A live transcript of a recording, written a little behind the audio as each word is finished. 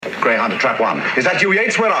Greyhound to trap 1. Is that you,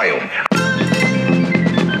 Yates? Where are you?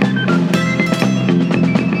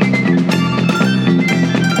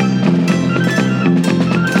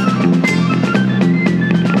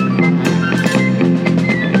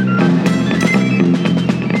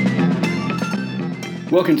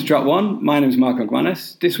 Welcome to Trap One. My name is Mark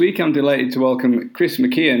McManus. This week I'm delighted to welcome Chris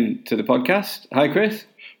McKeon to the podcast. Hi, Chris.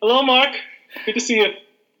 Hello, Mark. Good to see you.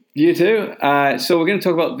 You too. So we're going to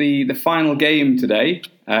talk about the final game today,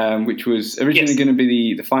 which was originally going to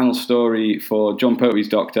be the final story for Jon Pertwee's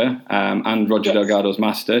Doctor and Roger Delgado's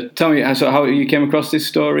Master. Tell me how you came across this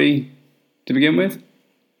story to begin with.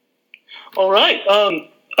 All right.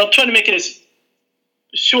 I'll try to make it as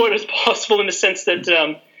short as possible in the sense that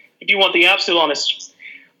if you want the absolute honest,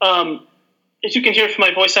 as you can hear from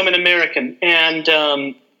my voice, I'm an American, and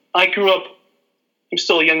I grew up. I'm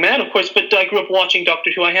still a young man, of course, but I grew up watching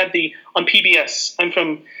Doctor Who. I had on PBS. I'm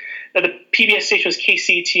from the PBS station was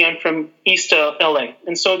KCET. I'm from East LA,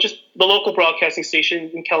 and so just the local broadcasting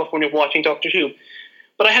station in California watching Doctor Who.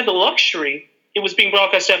 But I had the luxury. It was being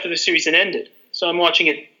broadcast after the series had ended, so I'm watching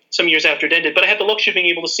it some years after it ended. But I had the luxury of being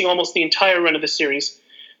able to see almost the entire run of the series.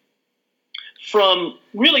 From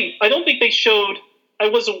really, I don't think they showed. I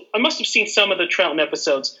must have seen some of the Troughton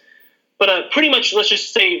episodes. But pretty much, let's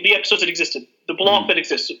just say the episodes that existed, the block that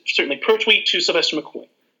existed, certainly Pertwee to Sylvester McCoy,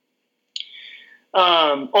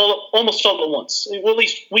 almost all at once, or at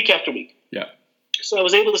least week after week. Yeah. So I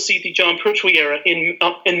was able to see the Jon Pertwee era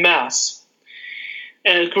in mass,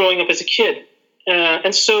 and growing up as a kid,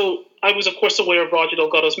 and so I was of course aware of Roger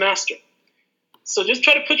Delgado's Master. So just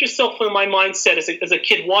try to put yourself in my mindset as a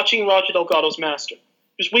kid watching Roger Delgado's Master,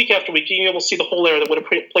 just week after week, being able to see the whole era that would have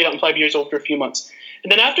played out in 5 years over a few months.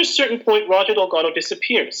 And then after a certain point, Roger Delgado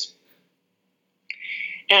disappears.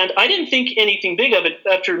 And I didn't think anything big of it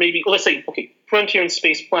after maybe, let's say, Frontier and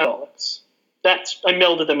Space Planet. I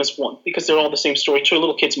melded them as one because they're all the same story to a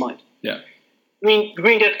little kid's mind. Yeah. I mean,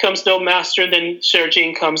 Green Death comes, no Master, and then Sarah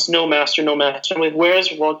Jane comes, no Master, no Master. I'm like, where is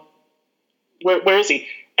he?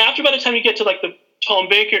 After by the time you get to like the Tom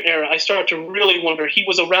Baker era, I started to really wonder, he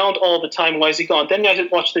was around all the time, why is he gone? Then I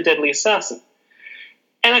watched The Deadly Assassin.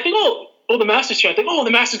 And I think, the Master's here. I think, the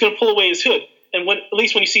Master's going to pull away his hood. And at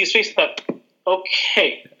least when you see his face, I thought,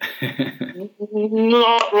 okay,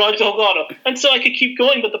 not Roger Delgado. And so I could keep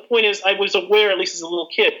going, but the point is, I was aware, at least as a little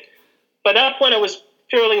kid. By that point, I was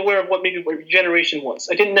fairly aware of what regeneration was.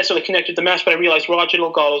 I didn't necessarily connect with the Master, but I realized Roger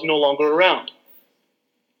Delgado is no longer around.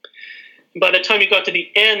 By the time you got to the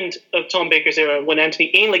end of Tom Baker's era, when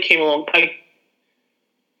Anthony Ainley came along,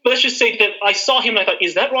 let's just say that I saw him and I thought,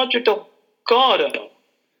 is that Roger Delgado?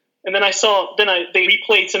 And then they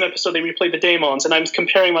replayed some episode, they replayed the Daemons, and I was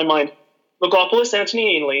comparing my mind, Logopolis,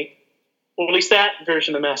 Anthony Ainley, or at least that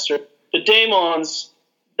version of the Master, the Daemons,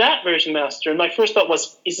 that version of Master, and my first thought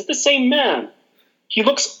was, is it the same man? He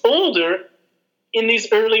looks older in these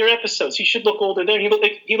earlier episodes. He should look older then.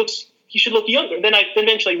 He should look younger. And then I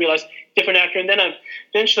eventually realized, different actor, and then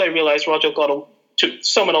eventually I realized Roger Delgado, to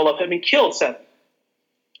sum it all up, had been killed, sadly,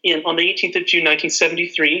 on the 18th of June,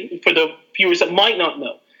 1973, for the viewers that might not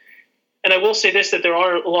know. And I will say this, that there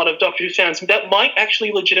are a lot of Doctor Who fans that might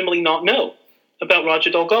actually legitimately not know about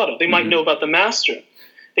Roger Delgado. They might know about the Master.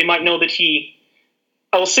 They might know that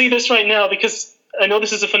I will say this right now because I know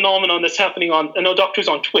this is a phenomenon that's happening I know Doctor Who's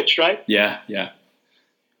on Twitch, right? Yeah.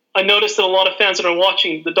 I noticed that a lot of fans that are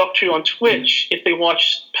watching the Doctor Who on Twitch, if they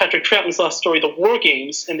watch Patrick Troughton's last story, The War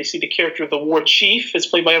Games, and they see the character of the War Chief as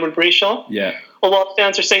played by Edward Brayshaw, a lot of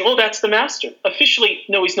fans are saying, that's the Master. Officially,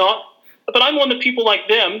 no, he's not. But I'm one of the people like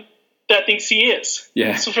them that thinks he is.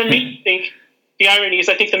 Yeah. So for me, I think the irony is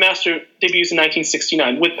I think the Master debuts in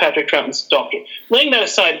 1969 with Patrick Troughton's Doctor. Laying that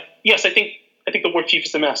aside, yes, I think the War Chief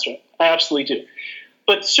is the Master. I absolutely do.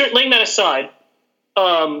 But laying that aside, a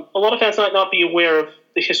lot of fans might not be aware of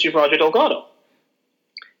the history of Roger Delgado,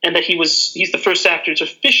 and that he's the first actor to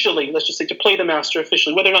officially, let's just say, to play the Master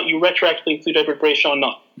officially, whether or not you retroactively include Edward Brayshaw or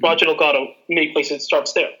not. Mm-hmm. Roger Delgado, in many places, it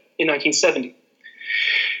starts there in 1970.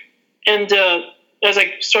 And as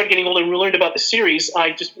I started getting older and learned about the series,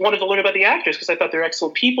 I just wanted to learn about the actors because I thought they're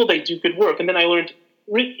excellent people, they do good work. And then I learned,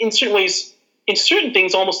 in certain ways, in certain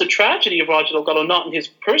things, almost the tragedy of Roger Delgado, not in his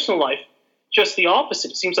personal life, just the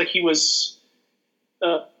opposite. It seems like he was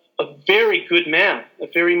a very good man,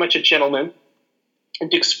 very much a gentleman.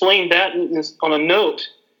 And to explain that on a note,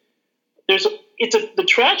 the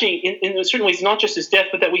tragedy in certain ways, not just his death,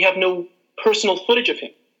 but that we have no personal footage of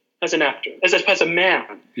him as an actor, as a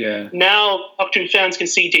man. Yeah. Now, Doctor Who fans can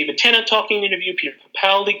see David Tennant talking in an interview, Peter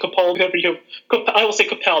Capaldi, I will say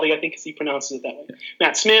Capaldi, I think, as he pronounces it that way. Yeah.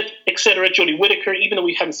 Matt Smith, etc., Jodie Whittaker, even though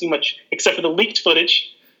we haven't seen much except for the leaked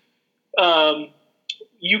footage.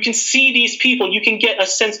 you can see these people. You can get a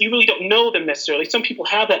sense. You really don't know them necessarily. Some people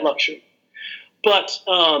have that luxury, but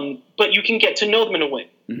you can get to know them in a way.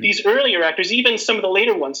 Mm-hmm. These earlier actors, even some of the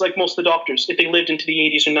later ones, like most of the Doctors, if they lived into the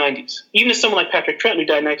 80s or 90s, even as someone like Patrick Troughton, who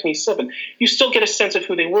died in 1987, you still get a sense of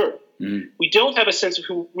who they were. Mm-hmm. We don't have a sense of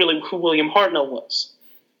who William Hartnell was.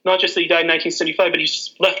 Not just that he died in 1975, but he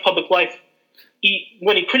left public life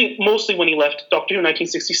mostly when he left Doctor Who in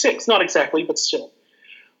 1966. Not exactly, but still.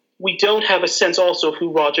 We don't have a sense also of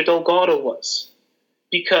who Roger Delgado was.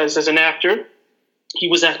 Because as an actor, he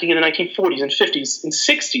was acting in the 1940s and 50s and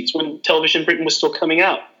 60s when television in Britain was still coming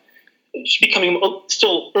out. Becoming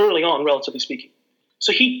still early on, relatively speaking.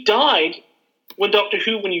 So he died when Doctor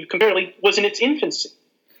Who, when you compare it, was in its infancy.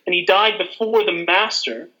 And he died before The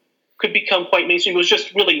Master could become quite mainstream. It was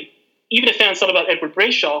just really, even if fans thought about Edward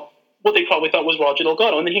Brayshaw, what they probably thought was Roger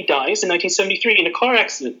Delgado. And then he dies in 1973 in a car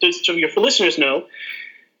accident. So for listeners know,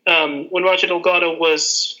 when Roger Delgado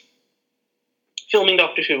was filming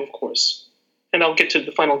Doctor Who, of course, and I'll get to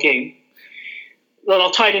the final game. Well, I'll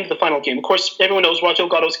tie it into the final game. Of course, everyone knows Roger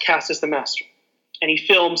Delgado is cast as the Master. And he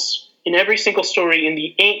films in every single story in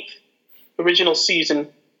the 8th original season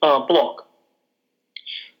block.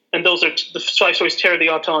 And those are the 5 stories: Terror of the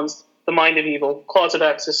Autons, The Mind of Evil, Claws of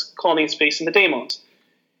Axis, Colony in Space, and The Daemons.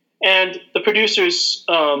 And the producers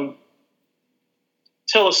tell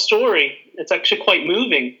a story, it's actually quite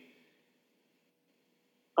moving,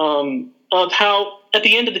 of how at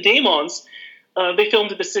the end of The Daemons, they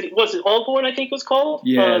filmed at the city, was it Aldbourne, I think it was called?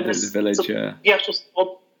 Yeah, the village, The actual,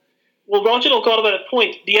 well, Roger Delgado at a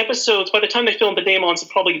point, the episodes, by the time they filmed The Daemons,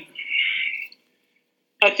 probably,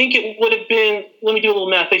 I think it would have been, let me do a little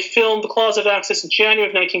math, they filmed The Claws of Axis in January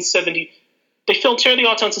of 1970. They filmed Terror of the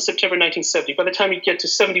Autons in September 1970. By the time you get to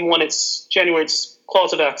 71, it's January, it's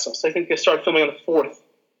Claws of Axis. I think they started filming on the 4th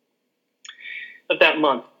of that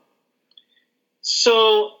month.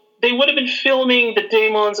 So they would have been filming The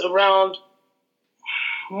Daemons around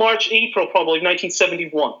March, April, probably, of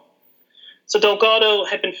 1971. So Delgado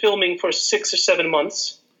had been filming for 6 or 7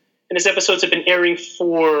 months, and his episodes had been airing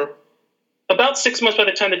for about 6 months by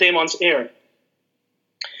the time The Daemons aired.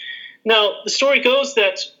 Now, the story goes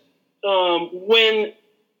that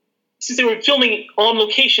since they were filming on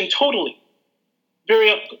location totally,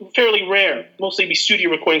 fairly rare, mostly be studio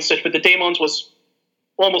recording such, but The Daemons was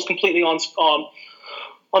almost completely on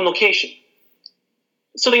location.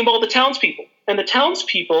 So they involved the townspeople, and the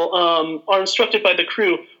townspeople are instructed by the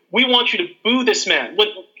crew, we want you to boo this man.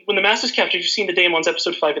 When the Master's captured, you've seen The Daemons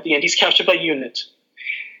episode 5 at the end, he's captured by UNIT,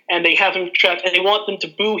 and they have him trapped, and they want them to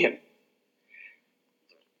boo him.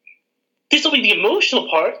 This will be the emotional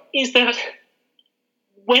part, is that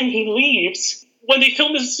when he leaves, when they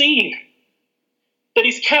film the scene that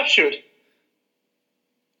he's captured,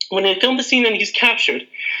 when they film the scene and he's captured,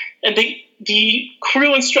 and the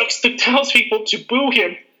crew instructs the townspeople to boo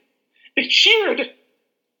him, they cheered.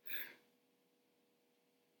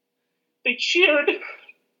 They cheered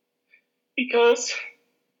because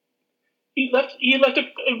he left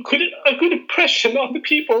a good impression on the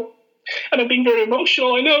people. And I'm being very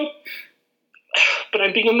emotional, I know. But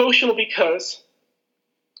I'm being emotional because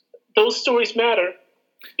those stories matter.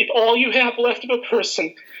 If all you have left of a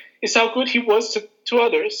person is how good he was to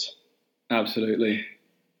others. Absolutely.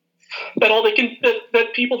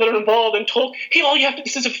 That people that are involved and told, hey, all you have to,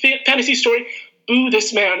 this is a fantasy story, boo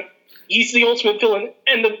this man. He's the ultimate villain.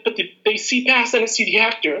 But they see past that and see the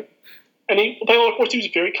actor. And by all reports, he was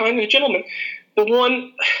very kind and a gentleman.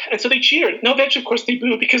 And so they cheered. Now, eventually, of course, they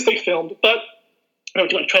booed because they filmed. But I'm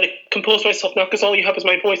going to try to compose myself now because all you have is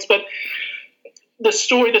my voice. But the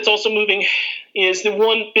story that's also moving is the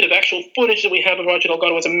one bit of actual footage that we have of Roger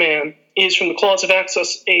Delgado as a man is from the Claws of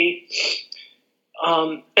Axis,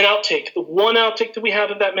 an outtake, the one outtake that we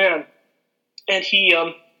have of that man. And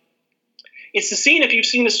it's the scene, if you've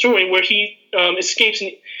seen the story, where he escapes.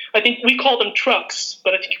 And I think we call them trucks,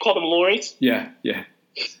 but I think you call them lorries. Yeah.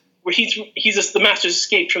 Where the Master's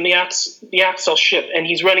escaped from the Axel ship, and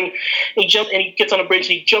he's running, and he gets on a bridge,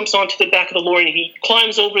 and he jumps onto the back of the lorry, and he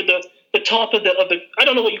climbs over the top of the I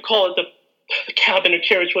don't know what you call it, the cabin or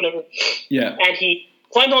carriage, whatever. Yeah. And he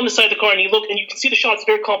climbs on the side of the car, and he looked, and you can see the shot. It's a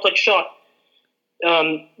very complex shot.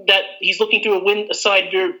 That he's looking through a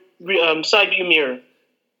side view mirror,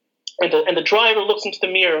 and the driver looks into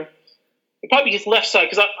the mirror. Probably his left side,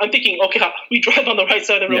 because I'm thinking, okay, we drive on the right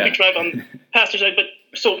side of the road, we drive on the passenger side, but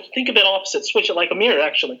so think of it opposite, switch it like a mirror,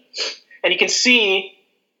 actually. And you can see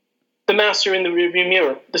the Master in the rear view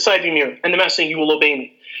mirror, the side view mirror, and the Master saying, you will obey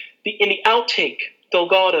me. In the outtake,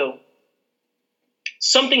 Delgado,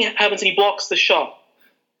 something happens and he blocks the shot.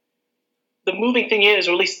 The moving thing is,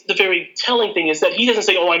 or at least the very telling thing is, that he doesn't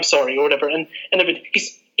say, oh, I'm sorry, or whatever, and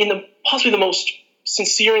he's in the possibly the most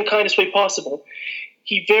sincere and kindest way possible.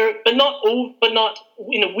 But not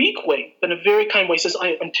in a weak way, but in a very kind way. He says,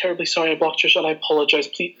 "I'm terribly sorry I blocked your shot. I apologize.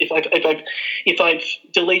 Please, if I've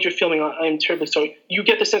delayed your filming, I'm terribly sorry." You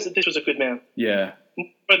get the sense that this was a good man. Yeah.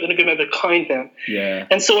 More than a good man, but a kind man. Yeah.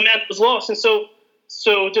 And so a man was lost. And so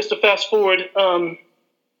just to fast forward,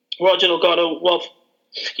 Roger Delgado, well,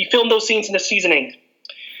 he filmed those scenes in the season 8.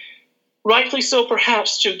 Rightfully so,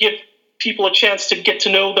 perhaps, to give people a chance to get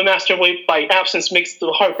to know the master by absence makes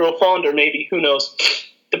the heart grow fonder, maybe. Who knows?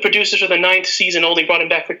 The producers of the 9th season only brought him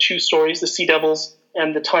back for 2 stories, The Sea Devils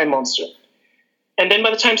and The Time Monster. And then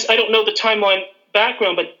by the time, I don't know the timeline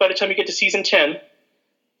background, but by the time you get to season 10,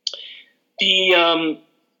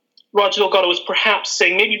 Roger Delgado was perhaps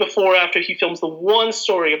saying, maybe before or after he films the 1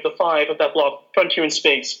 story of the 5 of that blog, Frontier in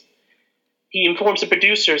Space, he informs the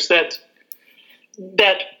producers that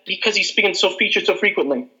because he's being featured so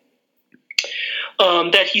frequently,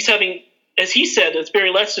 that he's having, as he said, as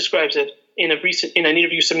Barry Letts describes it in an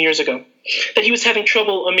interview some years ago, that he was having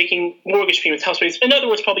trouble making mortgage payments, house payments. In other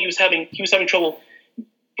words, probably he was having trouble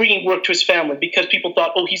bringing work to his family because people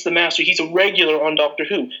thought, oh, he's the master, he's a regular on Doctor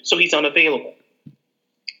Who, so he's unavailable.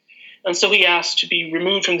 And so he asked to be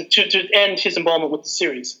removed to end his involvement with the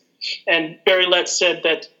series. And Barry Letts said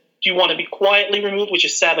that, do you want to be quietly removed, which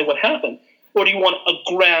is sadly what happened, or do you want a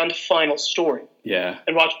grand final story? Yeah.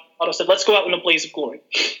 And Roger Delgado said, let's go out in a blaze of glory.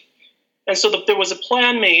 And so there was a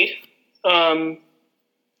plan made, and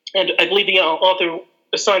I believe the author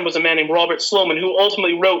assigned was a man named Robert Sloman, who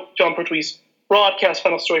ultimately wrote Jon Pertwee's broadcast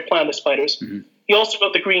final story, Plan the Spiders. Mm-hmm. He also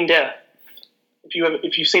wrote The Green Death,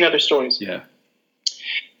 if you've seen other stories. Yeah.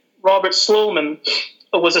 Robert Sloman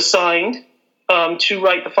was assigned to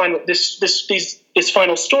write this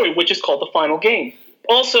final story, which is called The Final Game.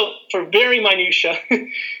 Also, for very minutia,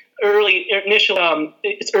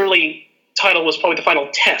 its early title was probably The Final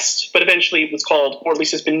Test, but eventually it was called, or at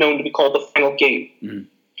least it's been known to be called, The Final Game. Mm-hmm.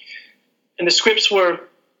 And the scripts were,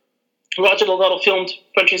 Roger Delgado filmed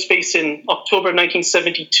Frontier in Space in October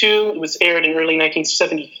 1972. It was aired in early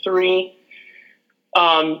 1973.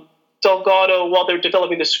 Delgado, while they're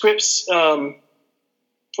developing the scripts,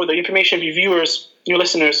 for the information of your viewers, your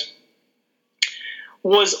listeners,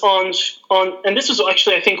 was on, and this was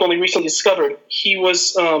actually, I think, only recently discovered. He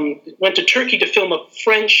went to Turkey to film a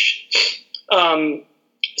French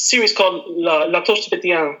series called La Cloche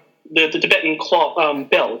Tibétaine, the Tibetan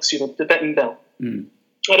bell, Tibetan bell. Mm.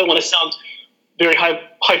 I don't want to sound very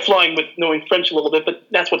high-flying with knowing French a little bit, but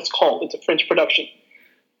that's what it's called. It's a French production.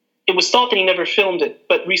 It was thought that he never filmed it,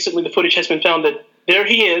 but recently the footage has been found that there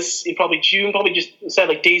he is in probably June, probably just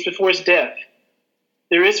sadly days before his death.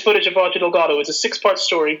 There is footage of Roger Delgado. It's a 6-part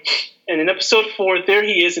story, and in episode 4, there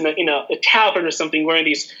he is in a tavern or something, wearing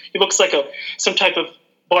these. He looks like some type of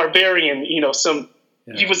barbarian,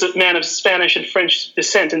 Yeah. He was a man of Spanish and French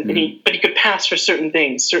descent, but he could pass for certain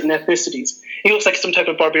things, certain ethnicities. He looks like some type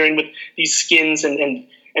of barbarian with these skins and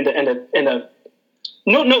a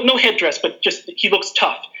no headdress, but just he looks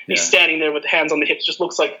tough. Yeah. He's standing there with hands on the hips. Just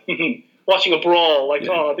looks like watching a brawl. Like,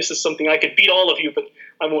 oh, this is something I could beat all of you, but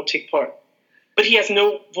I won't take part. But he has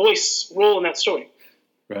no role in that story.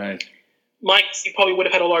 Right. Mike, he probably would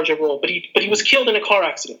have had a larger role, but he was killed in a car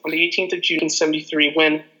accident on the 18th of June in 1973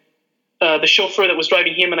 when the chauffeur that was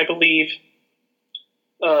driving him and I believe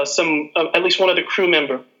at least one other crew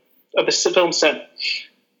member of the film set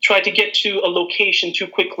tried to get to a location too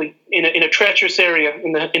quickly in a treacherous area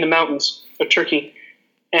in the mountains of Turkey,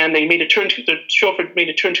 and they made a turn. The chauffeur made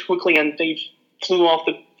a turn too quickly, and they flew off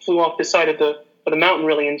the side of the mountain,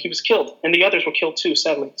 really, and he was killed, and the others were killed too,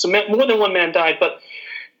 sadly. So more than one man died, but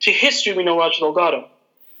to history we know Roger Delgado.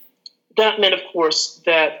 That meant, of course,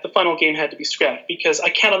 that the final game had to be scrapped, because I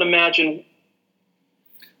cannot imagine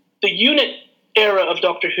the unit era of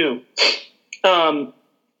Doctor Who.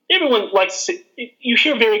 Everyone likes to say, you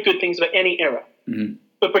hear very good things about any era,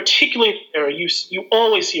 but particularly the era, you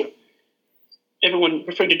always hear everyone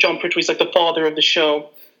referring to Jon Pertwee as like the father of the show,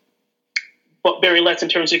 but Barry Letts in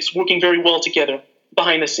terms of working very well together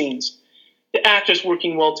behind the scenes, the actors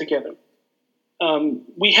working well together.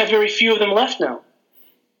 We have very few of them left now,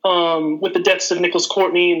 with the deaths of Nicholas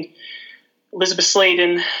Courtney and Elizabeth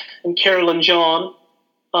Sladen and Carolyn John.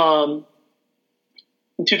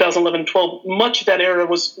 In 2011-12, much of that era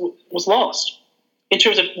was lost in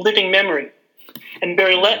terms of living memory. And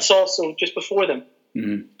Barry Letts also, just before them.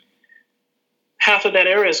 Mm-hmm. Half of that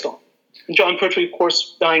era is gone. And Jon Pertwee, of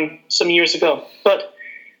course, dying some years ago. But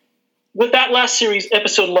with that last series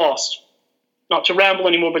episode lost, not to ramble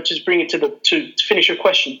anymore, but just bring it to finish your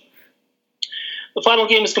question, the final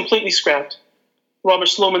game is completely scrapped. Robert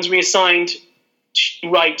Sloman's reassigned to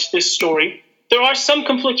write this story, there are some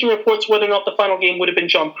conflicting reports whether or not the final game would have been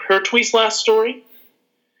Jon Pertwee's last story.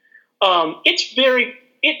 It's very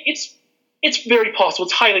possible.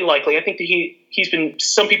 It's highly likely. I think that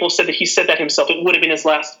some people have said that he said that himself. It would have been his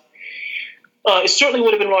last. It certainly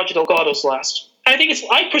would have been Roger Delgado's last.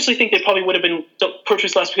 I personally think they probably would have been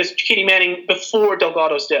Pertwee's last because Katie Manning, before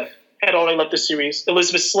Delgado's death, had already left the series.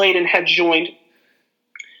 Elizabeth Sladen had joined.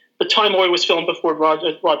 The Time Warrior was filmed before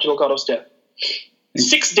Roger Delgado's death.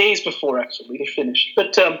 6 days before, actually, they finished.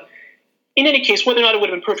 But in any case, whether or not it would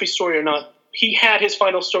have been Pertwee's story or not, he had his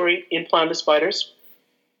final story in Plan the Spiders,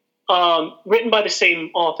 written by the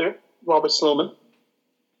same author, Robert Sloman,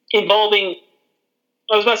 involving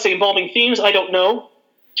themes I don't know.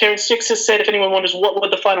 Terrence Dix has said, if anyone wonders what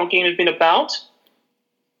would the final game have been about,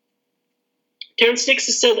 Terrence Dix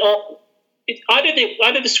has said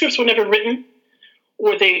either the scripts were never written,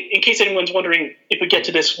 or in case anyone's wondering if we get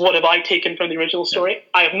to this, what have I taken from the original story? Yeah.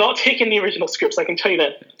 I have not taken the original scripts, I can tell you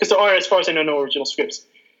that, because there are, as far as I know, no original scripts.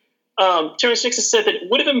 Terrence Dix has said that it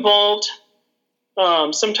would have involved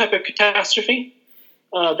some type of catastrophe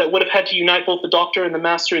that would have had to unite both the Doctor and the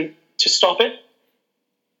Master to stop it.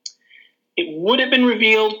 It would have been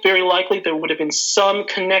revealed, very likely, there would have been some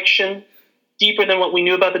connection deeper than what we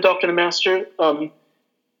knew about the Doctor and the Master.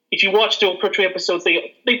 If you watch the old Pertwee episodes,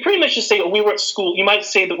 they pretty much just say, "Oh, we were at school." You might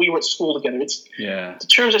say that we were at school together. The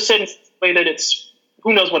terms are said in a way that it's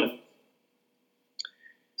who knows what.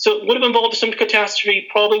 So it would have involved some catastrophe.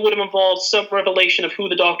 Probably would have involved some revelation of who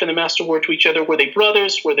the Doctor and the Master were to each other. Were they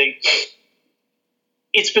brothers? Were they?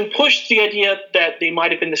 It's been pushed the idea that they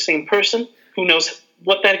might have been the same person. Who knows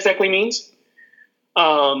what that exactly means?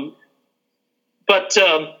 But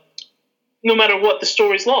no matter what, the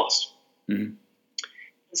story's lost. Mm-hmm.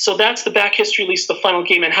 So that's the back history, at least the final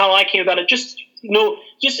game, and how I came about it.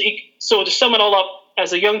 So to sum it all up,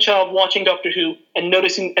 as a young child watching Doctor Who and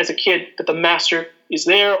noticing as a kid that the Master is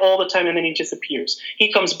there all the time and then he disappears.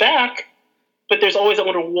 He comes back, but there's always that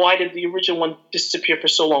wonder, why did the original one disappear for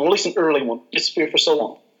so long, or at least an early one disappear for so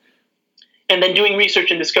long? And then doing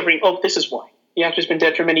research and discovering, this is why. The actor's been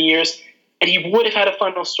dead for many years, and he would have had a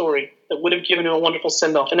final story that would have given him a wonderful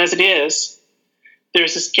send-off. And as it is,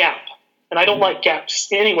 there's this gap. And I don't like gaps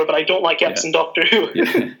anywhere, but I don't like gaps in Doctor Who.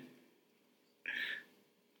 Yeah.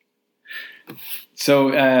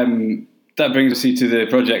 So that brings us to the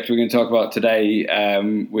project we're going to talk about today,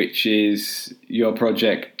 which is your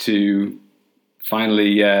project to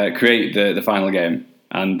finally create the final game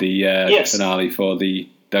and the finale for the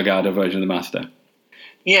Delgado version of the Master.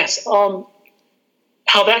 Yes.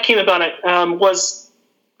 How that came about was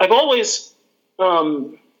I've always,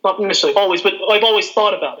 not necessarily always, but I've always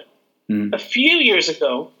thought about it. A few years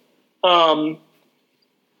ago, I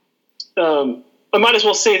might as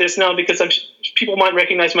well say this now because people might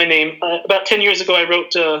recognize my name. About 10 years ago, I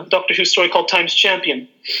wrote a Doctor Who story called Time's Champion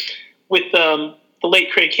with the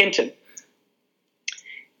late Craig Hinton.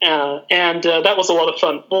 And that was a lot of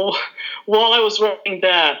fun. Well, while I was writing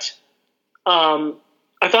that, I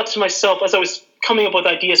thought to myself, as I was coming up with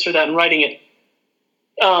ideas for that and writing it,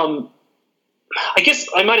 I guess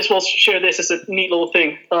I might as well share this as a neat little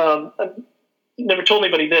thing. I've never told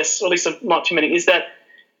anybody this, or at least not too many, is that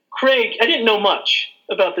Craig, I didn't know much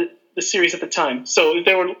about the series at the time. So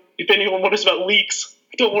if anyone wonders about leaks,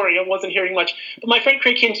 don't worry, I wasn't hearing much. But my friend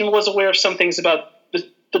Craig Hinton was aware of some things about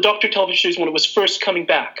the Doctor television series when it was first coming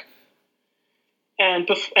back. And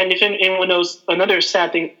if anyone knows another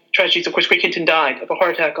sad thing, tragedy is, of course, Craig Hinton died of a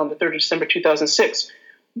heart attack on the 3rd of December 2006,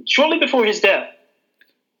 shortly before his death.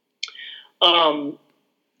 So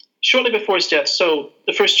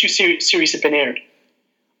the first two series had been aired.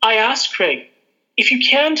 I asked Craig, if you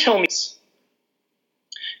can tell me,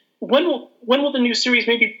 when will the new series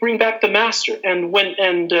maybe bring back the Master? And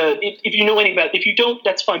if you know anything about it, if you don't,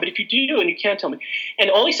 that's fine. But if you do and you can tell me,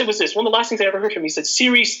 and all he said was this: one of the last things I ever heard from him, he said,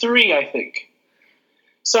 Series 3, I think.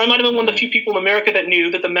 So I might have been one of the few people in America that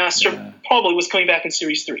knew that the Master probably was coming back in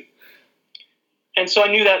Series 3. And so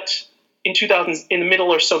I knew that in the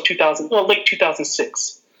middle or so late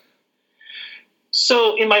 2006.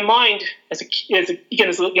 So in my mind, this is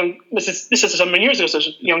so many years ago, as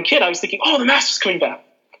a young kid, I was thinking, the Master's coming back.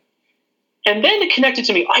 And then it connected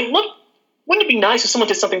to me. Wouldn't it be nice if someone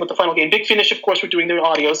did something with the final game? Big Finish, of course, were doing their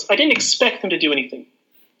audios. I didn't expect them to do anything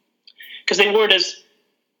because they weren't as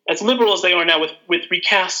liberal as they are now with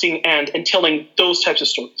recasting and telling those types of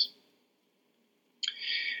stories.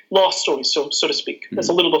 Lost stories, so to speak. That's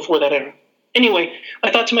a little before that era. Anyway,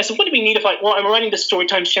 I thought to myself, wouldn't it be neat if I'm writing this story,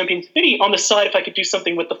 Times Champion, maybe on the side if I could do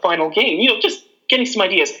something with the final game, just getting some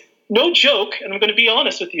ideas. No joke, and I'm going to be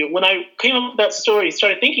honest with you, when I came up with that story,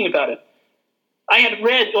 started thinking about it, I had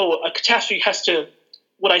read, a catastrophe has to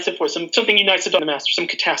what I said before, something unites the Doctor and the Master, some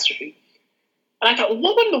catastrophe. And I thought,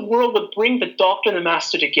 what in the world would bring the Doctor and the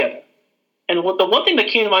Master together? And the one thing that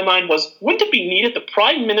came to my mind was, wouldn't it be neat if the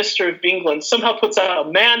Prime Minister of England somehow puts out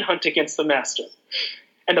a manhunt against the Master?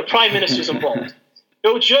 And the Prime Minister's involved.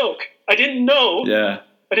 No joke. I didn't know. Yeah.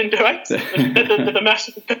 I didn't know, right? that the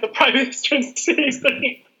Master, the Prime Minister in series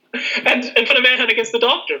 3 and put a manhunt against the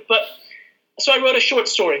Doctor. But so I wrote a short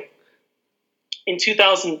story in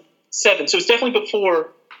 2007. So it's definitely before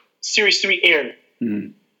Series 3 aired.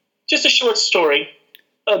 Mm. Just a short story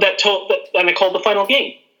that I called The Final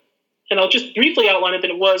Game. And I'll just briefly outline it,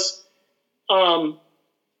 that it was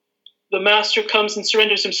the Master comes and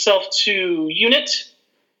surrenders himself to UNIT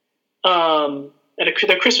at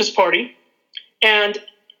their Christmas party, and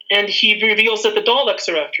he reveals that the Daleks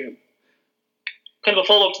are after him. Kind of a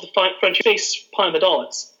follow-up to the Frontier Face Plan of the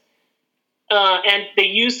Daleks. And they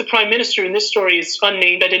use the Prime Minister, in this story is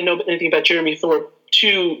unnamed, I didn't know anything about Jeremy Thorpe,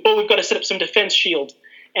 we've got to set up some defense shield,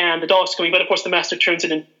 and the Daleks coming, but of course the Master turns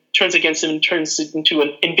against him and turns it into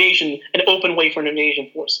an invasion, an open way for an invasion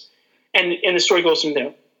force. And the story goes from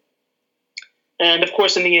there. And of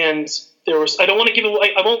course, in the end,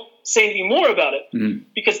 I won't say anything more about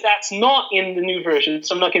it, because that's not in the new version,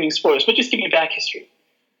 so I'm not giving spoilers, but just give you back history.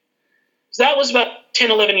 So that was about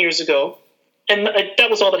 10, 11 years ago, and that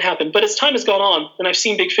was all that happened. But as time has gone on, and I've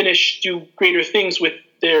seen Big Finish do greater things with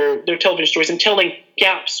their television stories and telling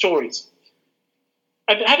gap stories,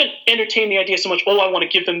 I haven't entertained the idea so much, I want to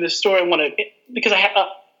give them this story, because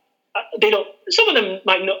they don't, some of them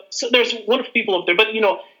might know, so there's wonderful people up there, but,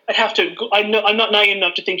 I'm not naive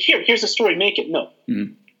enough to think, here's a story, make it. No.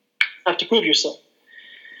 Mm-hmm. I have to prove yourself.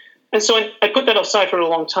 And so I put that aside for a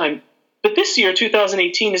long time. But this year,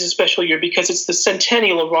 2018, is a special year because it's the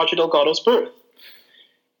centennial of Roger Delgado's birth.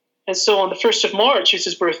 And so on the 1st of March is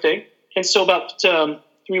his birthday. And so about 4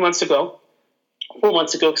 months ago,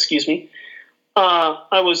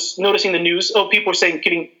 I was noticing the news. People were saying,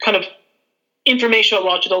 giving kind of information about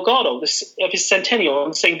Roger Delgado, of his centennial,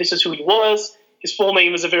 and saying this is who he was. His full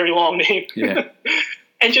name is a very long name. Yeah.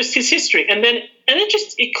 And just his history. And then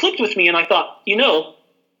it clicked with me, and I thought,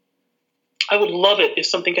 I would love it if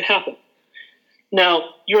something could happen.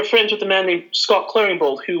 Now, you're friends with a man named Scott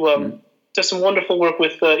Claringbold, who does some wonderful work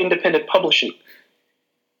with independent publishing.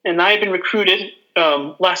 And I had been recruited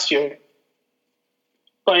last year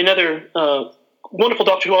by another wonderful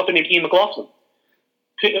Doctor Who author named Ian McLaughlin,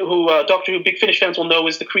 who Doctor Who Big Finish fans will know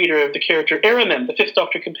is the creator of the character Aramem, the Fifth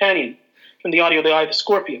Doctor companion, from the audio The Eye of the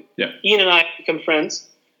Scorpion. Yeah. Ian and I have become friends,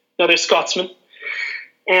 another Scotsman.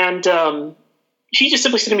 And he just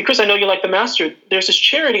simply said to me, Chris, I know you like The Master. There's this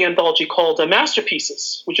charity anthology called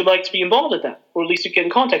Masterpieces. Would you like to be involved in that? Or at least you get in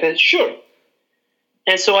contact. I said, sure.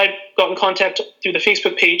 And so I got in contact through the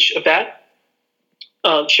Facebook page of that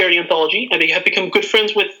charity anthology. I have become good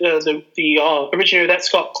friends with the originator of that,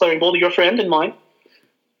 Scott Claringbold, your friend and mine.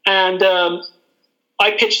 And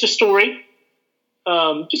I pitched a story,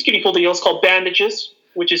 just giving full details, called Bandages,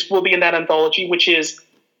 which will be in that anthology, which is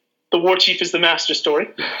The War Chief is the Master story.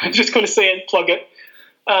 I'm just going to say it and plug it.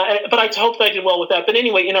 But I hope that I did well with that. But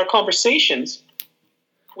anyway, in our conversations,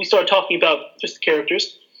 we started talking about just the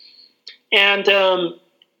characters. And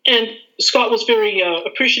Scott was very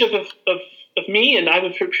appreciative of me, and I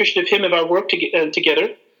was appreciative of him, of our work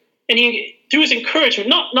together. And he, through his encouragement,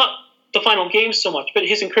 not the final game so much, but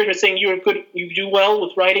his encouragement, saying, you do well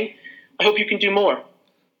with writing, I hope you can do more.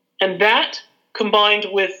 And that, combined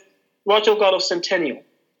with Roger Delgado's centennial,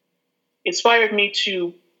 inspired me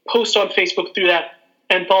to post on Facebook through that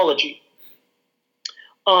anthology.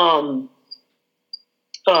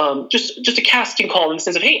 Just a casting call in the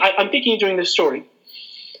sense of, hey, I'm thinking of doing this story.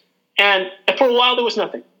 And for a while, there was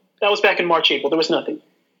nothing. That was back in March, April. There was nothing.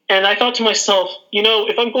 And I thought to myself,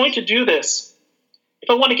 if I'm going to do this, if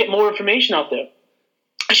I want to get more information out there,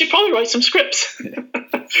 I should probably write some scripts. Yeah.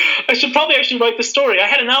 I should probably actually write the story. I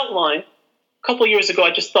had an outline. A couple of years ago,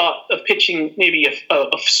 I just thought of pitching maybe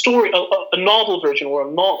a story, a novel version or a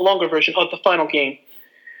longer version of The Final Game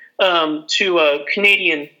to a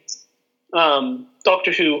Canadian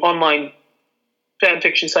Doctor Who online fan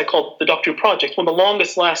fiction site called the Doctor Who Project, one of the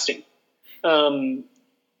longest lasting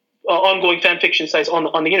ongoing fan fiction sites on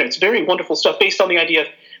the internet. It's very wonderful stuff based on the idea of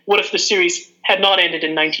what if the series had not ended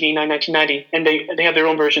in 1989, 1990, and they have their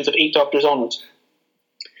own versions of 8 Doctors onwards.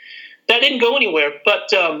 That didn't go anywhere, but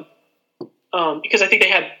because I think they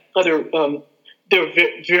had other, they were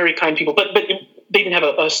very, very kind people, but they didn't have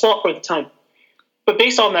a slot for it at the time. But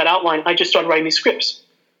based on that outline, I just started writing these scripts.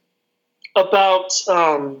 About,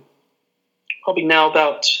 probably now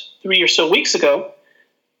about 3 or so weeks ago,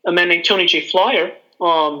 a man named Tony J. Flyer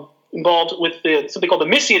involved with something called the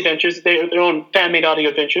Missy Adventures, their own fan-made audio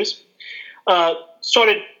adventures,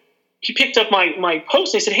 he picked up my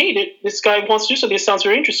post and he said, hey, this guy wants to do something. This sounds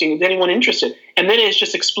very interesting. Is anyone interested? And then it has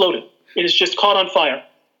just exploded. It has just caught on fire.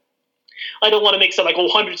 I don't want to make it sound like,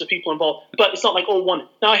 hundreds of people involved, but it's not like, one.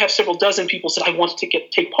 Now I have several dozen people said, I want to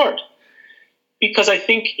take part. Because I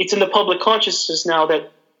think it's in the public consciousness now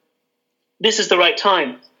that this is the right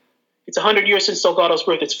time. It's 100 years since Delgado's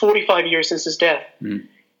birth. It's 45 years since his death. Mm.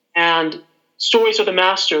 And Stories of the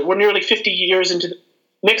Master, we're nearly 50 years into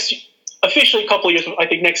officially a couple of years, I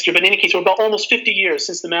think, next year, but in any case, we're about almost 50 years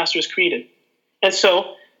since the Master was created. And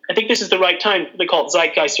so I think this is the right time. They call it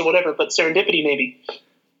zeitgeist or whatever, but serendipity maybe,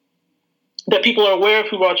 that people are aware of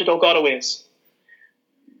who Roger Delgado is.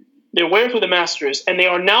 They're aware of who the Master is, and they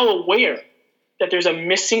are now aware that there's a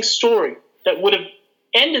missing story that would have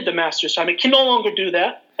ended the Master's time. It can no longer do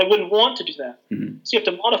that. I wouldn't want to do that. Mm-hmm. So you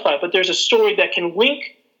have to modify it, but there's a story that can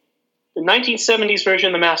link the 1970s version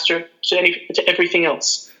of the Master to everything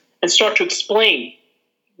else and start to explain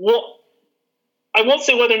what. I won't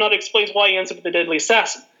say whether or not it explains why he ends up with the deadly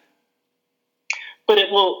assassin, but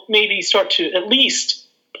it will maybe start to at least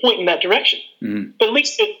point in that direction. Mm-hmm. But at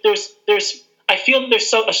least there's. I feel that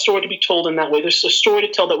there's a story to be told in that way. There's a story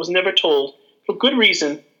to tell that was never told for good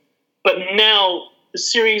reason, but now the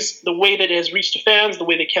series, the way that it has reached the fans, the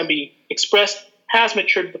way that it can be expressed, has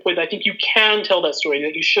matured to the point that I think you can tell that story,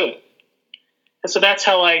 that you should. And so that's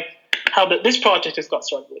how this project has got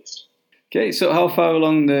started, at least. Okay, so how far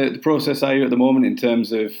along the process are you at the moment in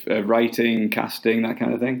terms of writing, casting, that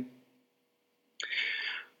kind of thing?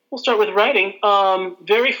 We'll start with writing.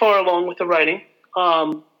 Very far along with the writing.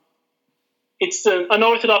 It's an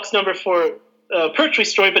unorthodox number for a Pertwee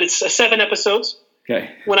story, but it's 7 episodes. Okay.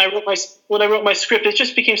 When I wrote my script, it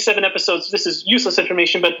just became 7 episodes. This is useless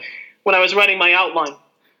information, but when I was writing my outline,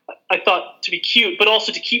 I thought to be cute, but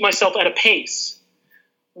also to keep myself at a pace,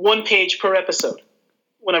 1 page per episode.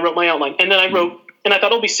 When I wrote my outline, and then I thought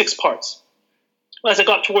it'll be 6 parts. As I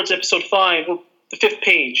got towards episode 5, or the 5th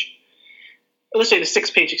page, let's say the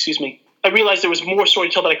 6th page, I realized there was more story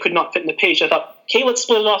to tell that I could not fit in the page. I thought, okay, let's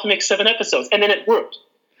split it off and make 7 episodes, and then it worked.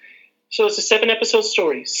 So it's a 7-episode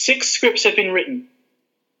story. 6 scripts have been written.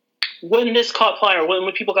 When this caught fire,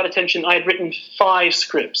 when people got attention, I had written 5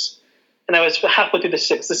 scripts, and I was halfway through the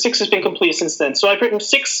 6th. The 6th has been completed since then. So I've written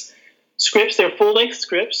 6 scripts. They're full-length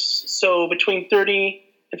scripts, so between 30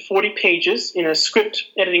 and 40 pages in a script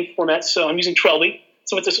editing format. So I'm using Trelby,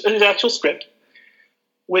 so it's an actual script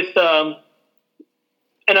with.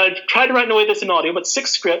 And I tried to write in a way that's an audio, but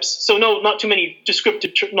 6 scripts. So no, not too many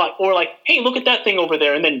descriptive, or like, hey, look at that thing over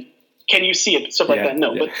there, and then can you see it? Stuff like that.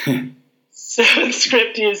 No, but 7th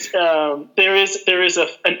script is there is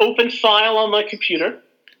an open file on my computer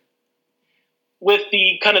with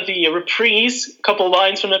the kind of the reprise, a couple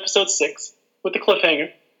lines from episode 6 with the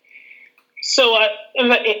cliffhanger. So I'm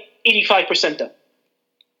about 85% done.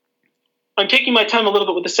 I'm taking my time a little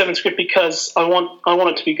bit with the 7th script because I want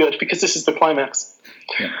it to be good, because this is the climax.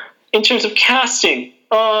 Yeah. In terms of casting,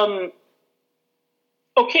 in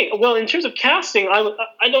terms of casting,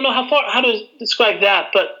 I don't know how to describe that,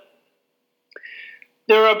 but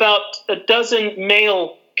there are about a dozen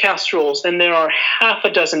male cast roles, and there are half a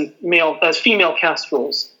dozen female cast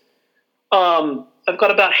roles. I've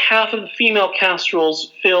got about half of the female cast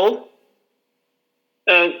roles filled,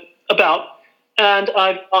 and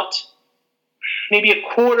I've got maybe a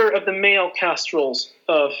quarter of the male cast roles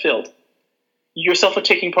filled. Yourself are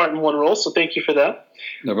taking part in 1 role, so thank you for that.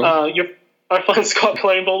 No problem. Our friend Scott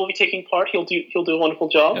Clarenbowl will be taking part. He'll do a wonderful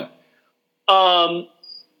job. Yeah.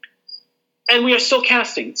 And we are still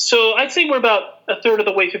casting. So I'd say we're about a third of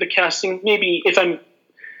the way through the casting. Maybe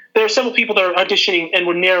there are several people that are auditioning and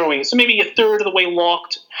we're narrowing. So maybe a third of the way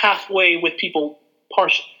locked, halfway with people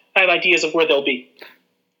have ideas of where they'll be.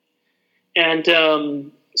 And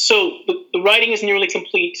so the writing is nearly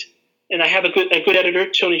complete, and I have a good editor,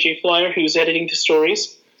 Tony J. Flyer, who's editing the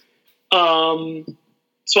stories.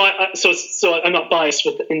 So I'm not biased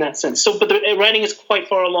in that sense. But the writing is quite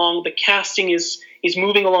far along. The casting is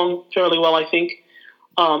moving along fairly well, I think.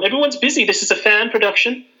 Everyone's busy. This is a fan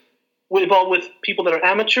production involved with people that are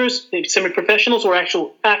amateurs, maybe semi-professionals, or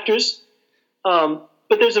actual actors. But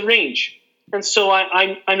there's a range, and so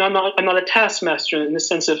I'm not a taskmaster in the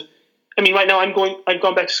sense of. I mean, right now I've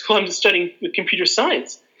gone back to school. I'm studying computer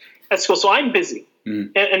science at school, so I'm busy,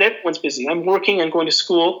 and everyone's busy. I'm working and going to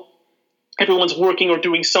school. Everyone's working or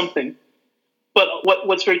doing something. But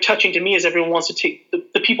what's very touching to me is everyone wants to take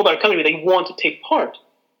the people that are coming to me. They want to take part.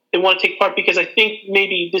 They want to take part because I think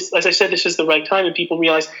maybe this, as I said, this is the right time, and people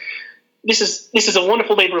realize this is a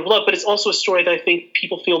wonderful labor of love. But it's also a story that I think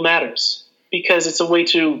people feel matters. because it's a way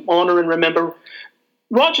to honor and remember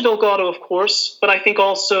Roger Delgado, of course, but I think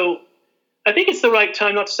it's the right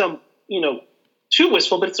time, not to sound, too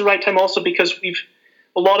wistful, but it's the right time also because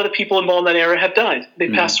a lot of the people involved in that era have died. They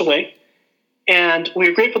passed away. And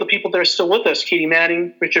we're grateful for the people that are still with us, Katie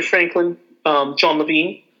Manning, Richard Franklin, John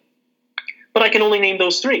Levine. But I can only name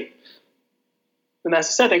those three. And that's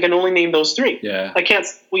the sad thing, I can only name those three. Yeah. I can't,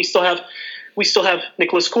 we still have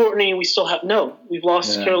Nicholas Courtney, we've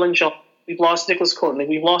lost Carolyn John, we've lost Nicholas Courtney,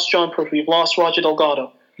 we've lost John Pertwee, we've lost Roger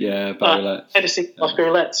Delgado. Yeah, Barry Letts. Edison lost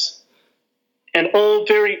Barry Letts. And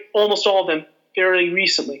almost all of them very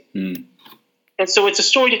recently. And so it's a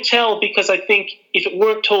story to tell because I think if it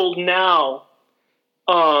weren't told now,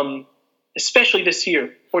 especially this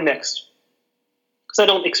year or next, because I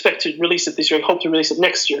don't expect to release it this year, I hope to release it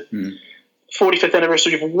next year, 45th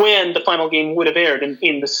anniversary of when the final game would have aired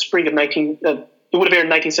in the spring of it would have aired in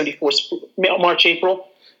 1974, March, April.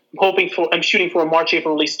 I'm shooting for a March,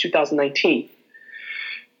 April release 2019.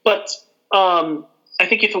 But I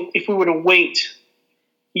think if we were to wait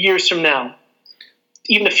years from now,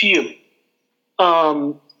 even a few,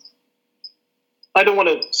 I don't want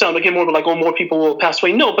to sound again more like, more people will pass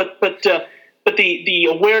away. No, but the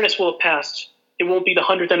awareness will have passed. It won't be the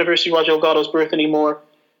 100th anniversary of Roger Delgado's birth anymore.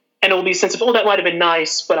 And it will be a sense of, that might have been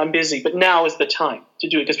nice, but I'm busy. But now is the time to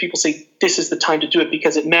do it because people say this is the time to do it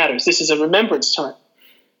because it matters. This is a remembrance time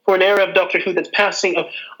for an era of Doctor Who that's passing,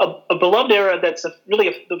 a beloved era that's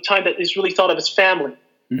really the time that is really thought of as family.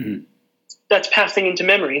 That's passing into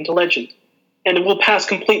memory, into legend. And it will pass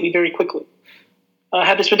completely very quickly.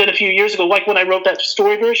 Had this been done a few years ago, like when I wrote that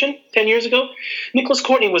story version 10 years ago, Nicholas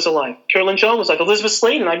Courtney was alive. Carolyn John was alive. Elizabeth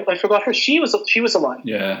Sladen, I forgot her. She was alive.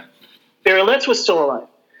 Yeah. Barry Letts was still alive.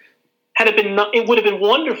 Had it been, it would have been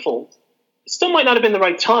wonderful. It still might not have been the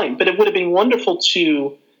right time, but it would have been wonderful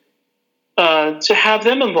to have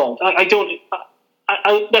them involved.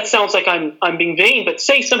 That sounds like I'm being vain, but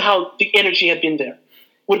say somehow the energy had been there. It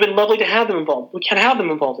would have been lovely to have them involved. We can't have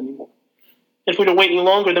them involved anymore. If we were to wait any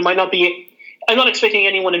longer, there might not be. I'm not expecting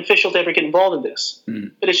anyone official to ever get involved in this,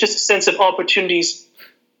 but it's just a sense of opportunities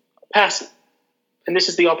passing, and this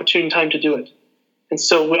is the opportune time to do it. And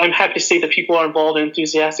so I'm happy to say that people are involved and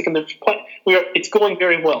enthusiastic, and it's going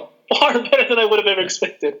very well, far better than I would have ever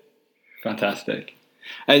expected. Fantastic.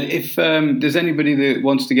 If there's anybody that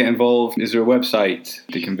wants to get involved, is there a website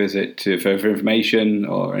they can visit for further information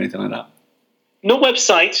or anything like that? No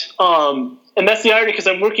website, and that's the irony because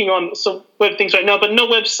I'm working on some web things right now, but no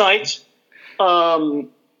website.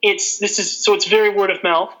 It's very word of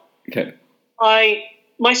mouth. Okay.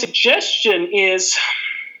 My suggestion is,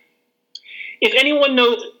 if anyone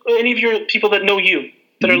knows any of your people that know you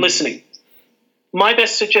that are listening, my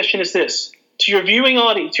best suggestion is this: to your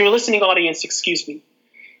listening audience, excuse me.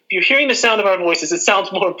 If you're hearing the sound of our voices, it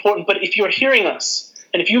sounds more important. But if you're hearing us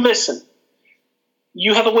and if you listen,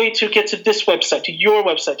 you have a way to get to this website, to your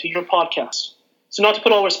podcast. So not to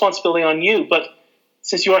put all responsibility on you, but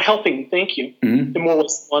since you are helping me, thank you. The more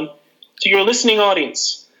was one. To your listening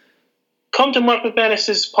audience, come to Mark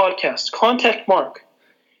McManus's podcast. Contact Mark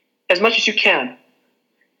as much as you can.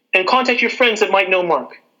 And contact your friends that might know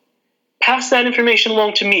Mark. Pass that information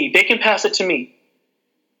along to me. They can pass it to me.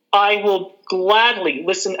 I will gladly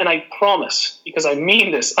listen, and I promise, because I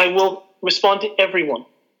mean this, I will respond to everyone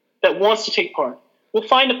that wants to take part. We'll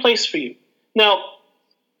find a place for you. Now,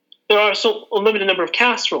 there are a limited number of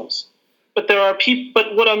cast roles. But there are people.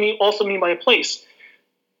 But what I also mean by a place,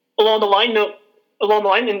 along the line,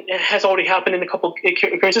 and it has already happened in a couple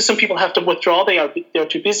occurrences. Some people have to withdraw; they're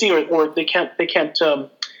too busy, or they can't. They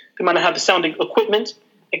might not have the sounding equipment.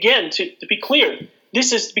 Again, to be clear,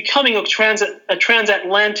 this is becoming a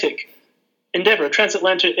transatlantic endeavor, a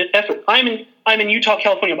transatlantic effort. I'm in Utah,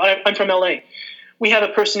 California. I'm from LA. We have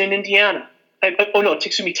a person in Indiana.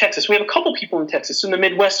 Texas. We have a couple people in Texas, in the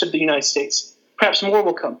Midwest of the United States. Perhaps more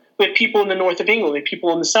will come. We have people in the north of England. We have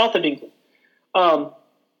people in the south of England.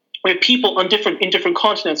 We have people in different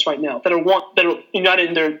continents right now that are united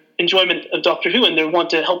in their enjoyment of Doctor Who, and they want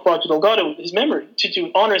to help Roger Delgado, his memory,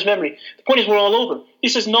 to honor his memory. The point is, we're all over.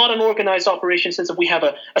 This is not an organized operation. Since we have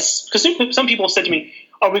because some people have said to me,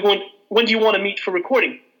 "Are we going? When do you want to meet for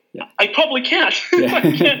recording?" Yeah. I probably can't. Yeah. I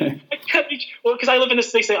can't reach. Well, because I live in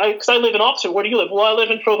this. They say because I live in Oxford. Where do you live? Well, I live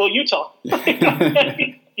in Provo, Utah. We could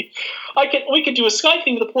do a Skype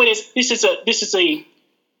thing. But the point is, this is a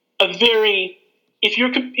very.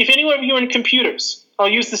 If any of you are in computers, I'll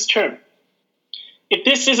use this term. If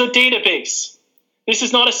this is a database, this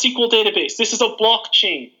is not a SQL database. This is a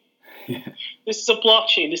blockchain. Yeah. This is a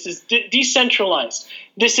blockchain. This is decentralized.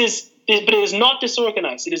 But it is not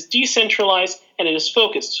disorganized. It is decentralized and it is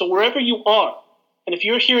focused. So wherever you are, and if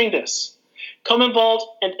you're hearing this, come involved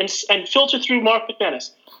and filter through Mark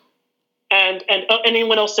McManus and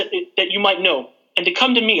anyone else that you might know, and to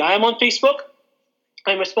come to me. I am on Facebook.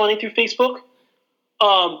 I'm responding through Facebook.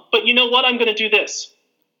 But you know what? I'm going to do this.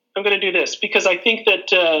 Because I think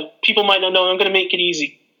that people might not know. I'm going to make it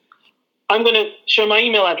easy. I'm going to share my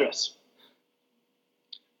email address.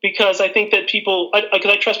 Because I think that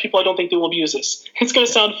because I trust people, I don't think they will abuse this. It's going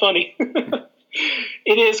to sound funny.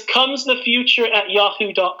 It is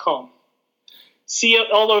comesthefuture@yahoo.com.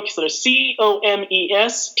 All lowercase letters,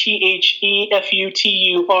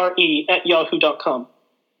 COMESTHEFUTURE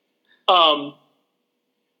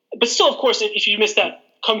But still, of course, if you missed that,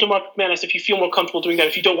 come to Mark McManus if you feel more comfortable doing that.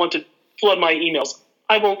 If you don't want to flood my emails,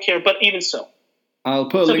 I won't care, but even so. I'll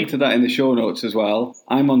put a link to that in the show notes as well.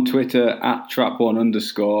 I'm on Twitter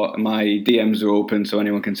 @trap1_. My DMs are open, so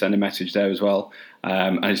anyone can send a message there as well.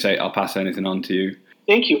 I say I'll pass anything on to you.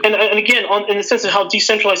 Thank you. And again, in the sense of how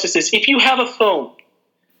decentralized this is, if you have a phone,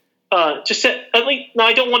 just set at least. Now,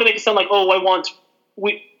 I don't want to make it sound like,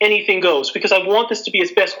 anything goes, because I want this to be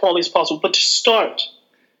as best quality as possible. But to start,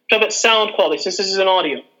 talk about sound quality, since this is an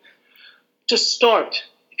audio. To start,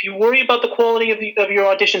 if you worry about the quality of your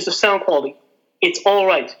auditions, the sound quality, it's all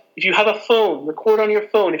right. If you have a phone, record on your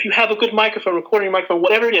phone. If you have a good microphone, record on your microphone.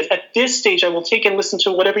 Whatever it is, at this stage, I will take and listen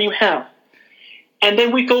to whatever you have. And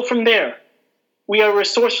then we go from there. We are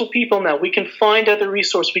resourceful people now. We can find other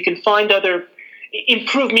resources. We can find other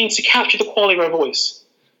improved means to capture the quality of our voice.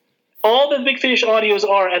 All the Big Finish audios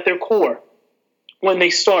are at their core when they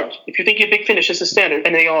start. If you think your Big Finish is a standard,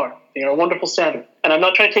 and they are a wonderful standard. And I'm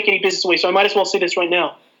not trying to take any business away, so I might as well say this right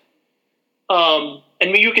now. And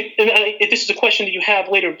you can, if this is a question that you have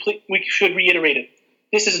later, we should reiterate it.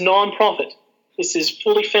 This is non-profit. This is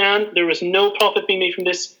fully fan. There is no profit being made from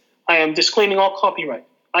this. I am disclaiming all copyright.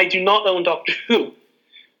 I do not own Doctor Who.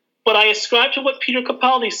 But I ascribe to what Peter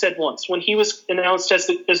Capaldi said once when he was announced as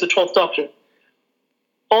the 12th Doctor.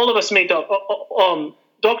 All of us made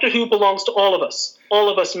Doctor Who belongs to all of us. All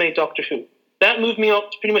of us made Doctor Who. That moved me up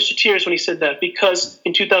pretty much to tears when he said that, because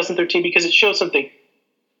in 2013, because it showed something.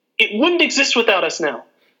 It wouldn't exist without us now.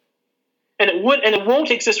 And it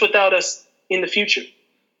won't exist without us in the future.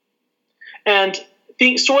 And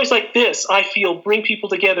stories like this, I feel, bring people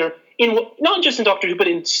together not just in Doctor Who, but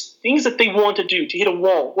in things that they want to do, to hit a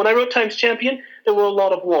wall. When I wrote Times Champion, there were a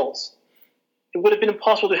lot of walls. It would have been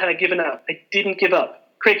impossible to have given up. I didn't give up.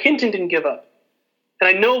 Craig Hinton didn't give up. And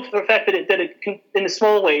I know for a fact that it in a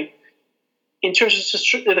small way, in terms of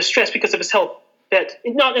the stress because of his health, that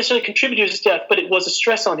it not necessarily contributed to his death, but it was a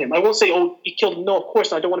stress on him. I won't say, he killed him. No, of course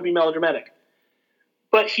not. I don't want to be melodramatic.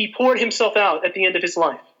 But he poured himself out at the end of his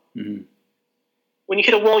life. Mm-hmm. When you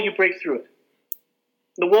hit a wall, you break through it.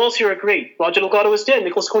 The walls here are great. Roger Delgado is dead.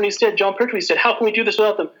 Nicholas Corney is dead. John Pertwee is dead. How can we do this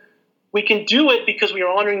without them? We can do it because we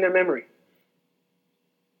are honoring their memory.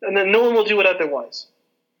 And then no one will do it otherwise.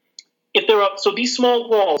 So these small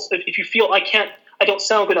walls, if you feel I don't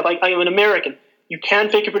sound good enough, I am an American, you can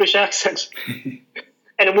fake a British accent. And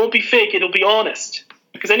it won't be fake, it'll be honest.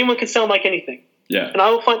 Because anyone can sound like anything. Yeah. And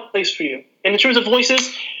I will find a place for you. And in terms of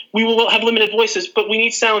voices, we will have limited voices, but we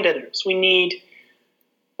need sound editors. We need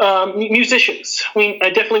musicians. I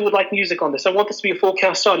definitely would like music on this. I want this to be a full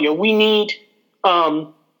cast audio. We need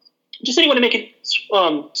just anyone to make it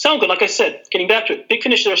sound good. Like I said, getting back to it, Big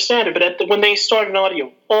Finish are standard, but when they start an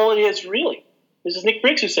audio, all it is really, this is Nick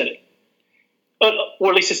Briggs who said it, or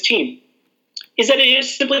at least his team, is that it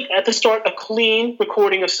is simply at the start a clean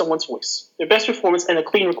recording of someone's voice, their best performance and a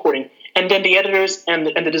clean recording, and then the editors and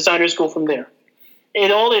the designers go from there.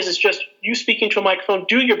 And all it is just you speaking to a microphone,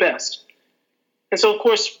 do your best. And so, of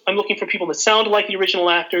course, I'm looking for people that sound like the original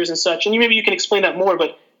actors and such, and maybe you can explain that more,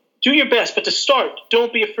 but do your best. But to start,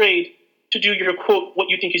 don't be afraid to do your quote, what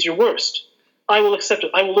you think is your worst. I will accept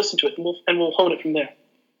it. I will listen to it, and we'll hone it from there.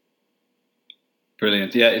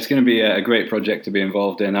 Brilliant. Yeah, it's going to be a great project to be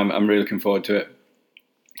involved in. I'm really looking forward to it.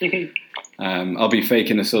 Mm-hmm. I'll be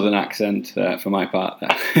faking a southern accent for my part.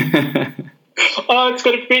 It's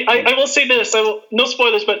going to be. I will say this. No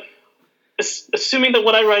spoilers, but assuming that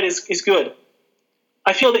what I write is good,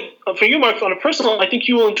 I feel that for you, Mark, on a personal, I think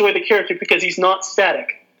you will enjoy the character because he's not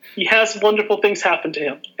static. He has wonderful things happen to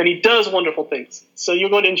him, and he does wonderful things. So you're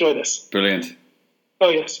going to enjoy this. Brilliant. Oh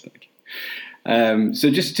yes. So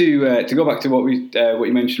just to go back to what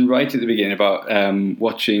you mentioned right at the beginning about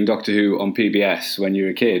watching Doctor Who on PBS when you were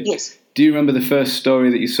a kid. Yes. Do you remember the first story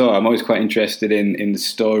that you saw? I'm always quite interested in the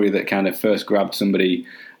story that kind of first grabbed somebody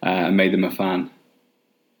and made them a fan.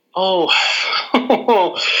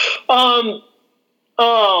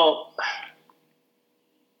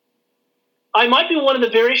 I might be one of the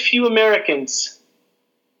very few Americans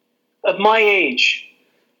of my age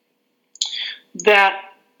that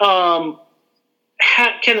can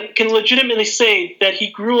legitimately say that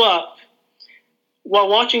he grew up while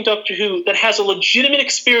watching Doctor Who that has a legitimate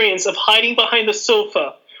experience of hiding behind the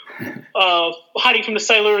sofa, hiding from the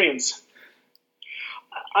Silurians.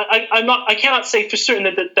 I cannot say for certain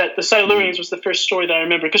that the Silurians was the first story that I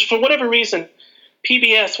remember, because for whatever reason,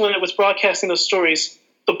 PBS, when it was broadcasting those stories,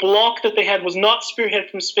 the block that they had was not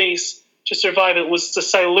Spearhead from Space to survive. It was the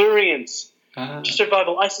Silurians to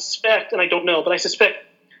survival. I suspect, and I don't know, but I suspect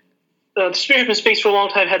the Spearhead from Space for a long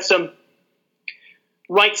time had some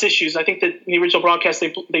rights issues. I think that in the original broadcast,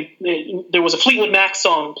 there was a Fleetwood Mac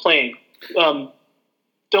song playing,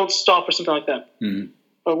 "Don't Stop" or something like that,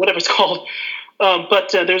 or whatever it's called.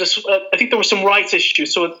 But I think there were some rights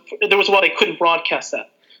issues, so there was a while they couldn't broadcast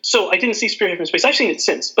that. So I didn't see Spearhead from Space. I've seen it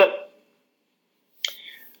since, but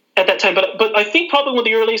at that time. But I think probably one of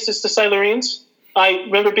the earliest is the Silurians. I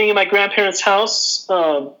remember being in my grandparents' house,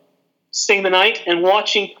 staying the night, and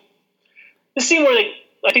watching the scene where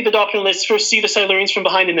I think the Doctor and Liz first see the Silurians from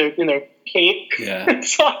behind in their cave. Yeah.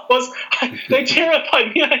 So they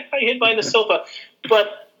terrified me. I hid behind the sofa. But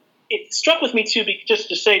it struck with me too, just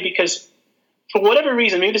to say, because for whatever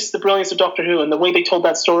reason, maybe this is the brilliance of Doctor Who and the way they told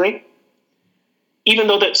that story, even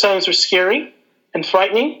though the Silurians were scary and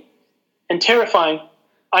frightening and terrifying,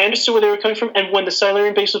 I understood where they were coming from. And when the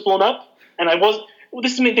Silurian base was blown up, and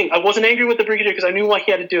this is the main thing, I wasn't angry with the Brigadier because I knew why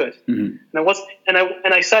he had to do it. And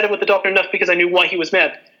I sided with the Doctor enough because I knew why he was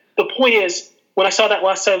mad. The point is, when I saw that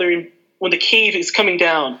last Silurian, when the cave is coming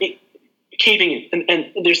down, caving in,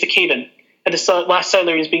 and there's the cave-in, and the last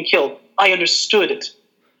Silurian is being killed, I understood it.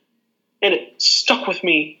 And it stuck with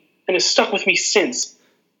me, and it's stuck with me since,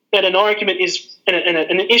 that an argument is, and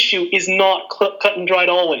an issue is not cut and dried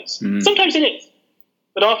always. Sometimes it is,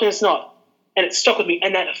 but often it's not. And it stuck with me,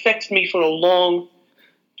 and that affected me for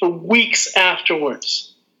weeks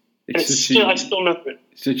afterwards. I still remember it.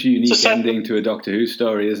 It's such a unique ending to a Doctor Who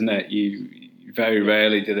story, isn't it? You very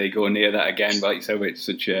rarely do they go near that again. But like you said, it's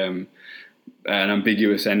such an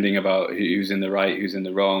ambiguous ending about who's in the right, who's in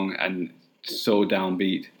the wrong, and so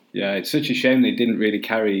downbeat. Yeah, it's such a shame they didn't really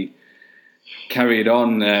carry it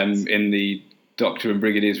on in the Doctor and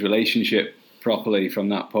Brigadier's relationship properly from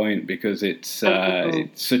that point, because it's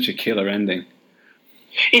such a killer ending.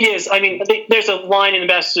 It is. I mean, there's a line in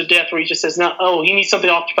Ambassadors of Death where he just says, he needs something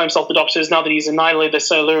to occupy himself. The Doctor says, now that he's annihilated the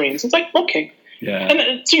Silurians. It's like, okay. Yeah.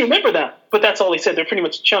 And so you remember that, but that's all he said. They're pretty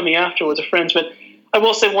much chummy afterwards, or friends. But I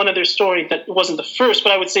will say one other story that wasn't the first,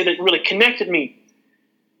 but I would say that really connected me,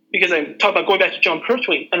 because I talk about going back to John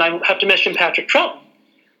Pertwee, and I have to mention Patrick Troughton.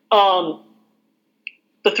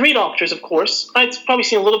 The Three Doctors, of course. I'd probably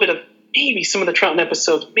seen a little bit of maybe some of the Troughton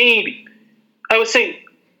episodes, maybe. I would say,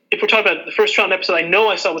 if we're talking about the first Troughton episode, I know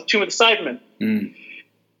I saw with Tomb of the Cybermen.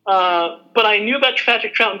 But I knew about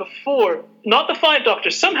Patrick Troughton before, not the Five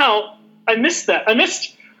Doctors. Somehow, I missed that. I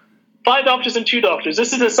missed Five Doctors and Two Doctors.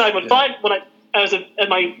 This is an aside. When I was at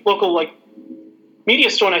my local media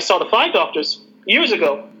store and I saw the Five Doctors years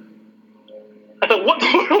ago, I thought, what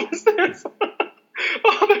the world is this?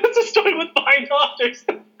 There's a story with Five Doctors.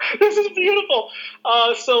 This is beautiful.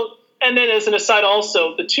 And then as an aside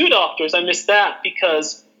also, the Two Doctors, I missed that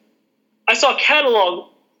because I saw a catalog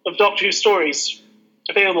of Doctor Who stories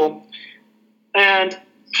available, and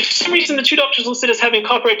for some reason the Two Doctors listed as having a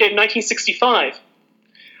copyright date in 1965.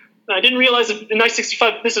 And I didn't realize that in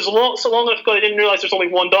 1965, this is so long enough ago, I didn't realize there's only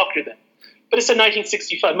one Doctor then. But it said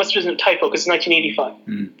 1965. Must have been a typo because it's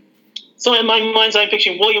 1985. So in my mind's eye, I'm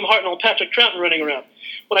picturing William Hartnell and Patrick Troughton running around.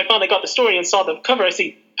 When I finally got the story and saw the cover, I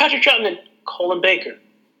see Patrick Troughton and Colin Baker.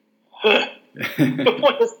 The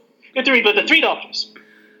point is, the Three Doctors.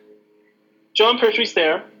 John Pertwee's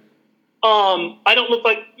there. I don't look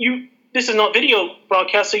like you. This is not video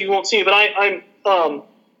broadcast, so you won't see it. But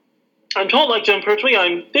I'm tall like John Pertwee.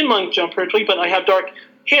 I'm thin like John Pertwee, but I have dark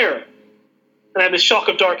hair, and I have this shock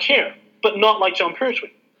of dark hair, but not like John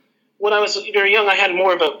Pertwee. When I was very young, I had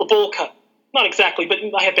more of a bowl cut. Not exactly, but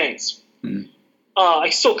I had bangs. I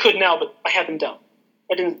still could now, but I had them down.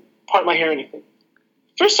 I didn't part my hair or anything.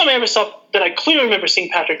 First time I ever saw that, I clearly remember seeing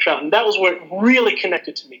Patrick Troughton. That was where it really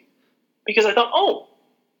connected to me, because I thought,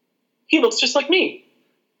 he looks just like me.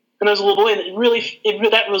 And I was a little boy,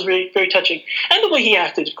 and that was really very touching, and the way he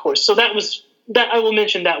acted, of course. So that I will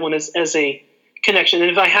mention that one as a connection.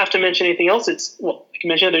 And if I have to mention anything else, I can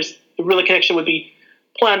mention it. The real connection would be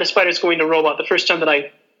Planet of Spiders going to Robot. The first time that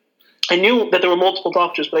I knew that there were multiple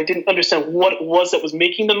Doctors, but I didn't understand what it was that was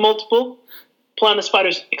making them multiple. Planet of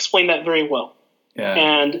Spiders explained that very well.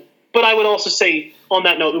 Yeah. But I would also say, on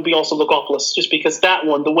that note, it would be also Logopolis, just because that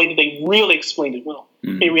one, the way that they really explained it well,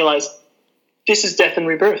 they realized this is death and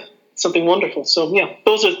rebirth. something wonderful. So yeah,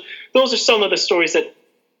 those are some of the stories that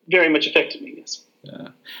very much affected me. Yes. Yeah.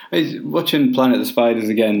 I was watching Planet of the Spiders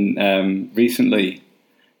again recently.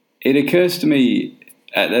 It occurs to me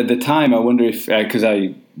at the time. I wonder if because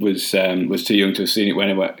I was too young to have seen it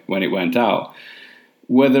when it went out,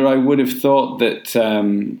 whether I would have thought that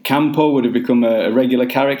Campo would have become a regular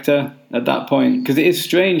character at that point. Because it is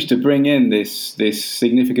strange to bring in this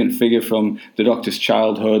significant figure from the Doctor's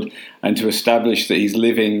childhood and to establish that he's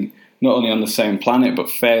living not only on the same planet but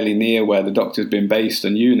fairly near where the Doctor's been based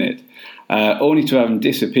on UNIT, only to have him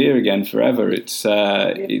disappear again forever. It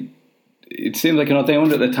seems like an odd thing. I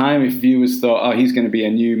wonder at the time if viewers thought, oh, he's going to be a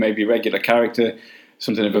new, maybe regular character,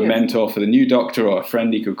 something of a mentor for the new Doctor or a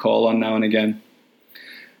friend he could call on now and again.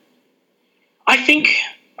 I think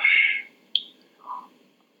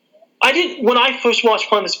when I first watched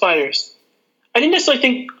Planet of the Spiders, I didn't necessarily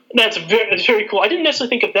think that's very cool. I didn't necessarily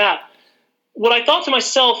think of that. What I thought to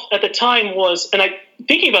myself at the time was, and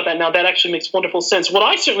thinking about that now, that actually makes wonderful sense. What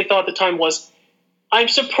I certainly thought at the time was, I'm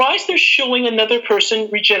surprised they're showing another person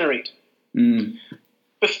regenerate.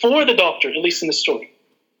 Before the Doctor, at least in the story.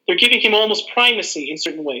 They're giving him almost primacy in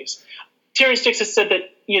certain ways. Terrence Dicks has said that,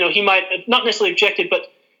 he might have not necessarily objected, but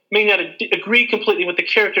may not agree completely with the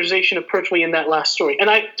characterization of Pertwee in that last story. And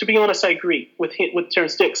to be honest, I agree with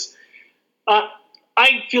Terrence Dicks.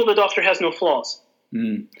 I feel the Doctor has no flaws.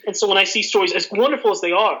 And so when I see stories as wonderful as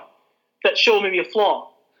they are, that show maybe a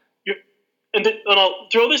flaw, and I'll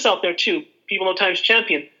throw this out there too, people know Times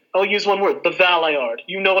Champion, I'll use one word, the Valeyard.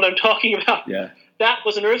 You know what I'm talking about. Yeah. That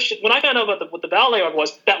was an when I found out about what the Valeyard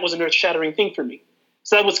was, that was an earth-shattering thing for me.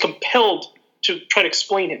 So I was compelled to try to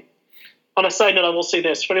explain him. On a side note, I will say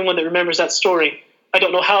this. For anyone that remembers that story, I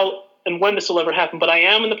don't know how and when this will ever happen, but I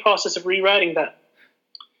am in the process of rewriting that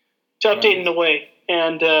to update in a way.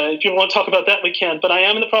 And if you want to talk about that, we can. But I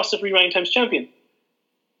am in the process of rewriting Times Champion.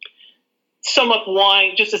 Sum up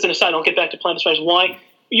why, just as an aside, I'll get back to Planet of the Spiders, why,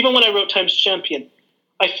 even when I wrote Times Champion,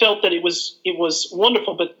 I felt that it was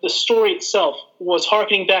wonderful, but the story itself was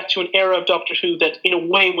harkening back to an era of Doctor Who that, in a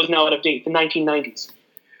way, was now out of date, the 1990s.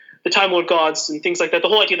 The Time Lord gods and things like that. The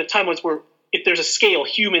whole idea that Time Lords were, if there's a scale,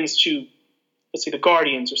 humans to, let's say, the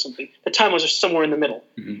Guardians or something, the Time Lords are somewhere in the middle.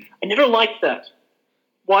 Mm-hmm. I never liked that.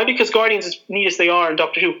 Why? Because Guardians, as neat as they are in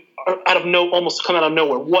Doctor Who, are almost come out of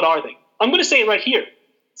nowhere. What are they? I'm going to say it right here,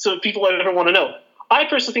 so if people ever want to know. I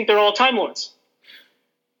personally think they're all Time Lords.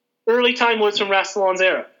 Early Time Lords from Rassilon's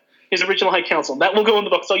era, his original High Council. That will go in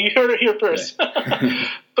the book, so you heard it here first. Okay.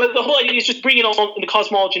 But the whole idea is just bringing all in the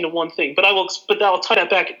cosmology into one thing. But I'll tie that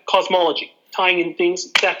back at cosmology, tying in things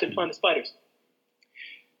back to Planet of Spiders.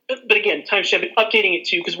 But again, Time Champion, updating it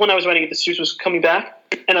too, because when I was writing it, the series was coming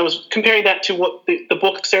back, and I was comparing that to what the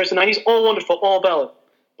book Sarah's in the 90s, all wonderful, all valid,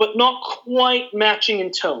 but not quite matching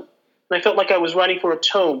in tone. And I felt like I was writing for a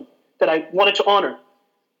tone that I wanted to honor,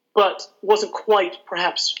 but wasn't quite,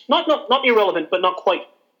 perhaps, not irrelevant, but not quite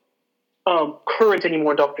current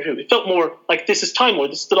anymore in Doctor Who. It felt more like this is Time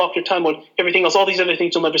Lord, this is the Doctor Time Lord, everything else, all these other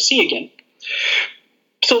things you'll never see again.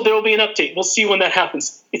 So there will be an update. We'll see when that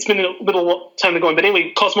happens. It's been a little time ago. But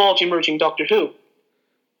anyway, cosmology merging Doctor Who.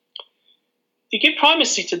 You give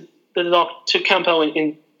primacy to Campo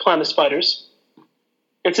in Planet of Spiders.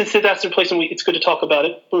 And since that's the replacement, it's good to talk about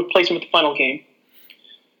it. The replacement with the final game.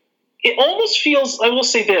 It almost feels, I will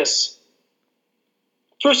say this.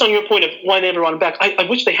 First, on your point of why they never brought him back, I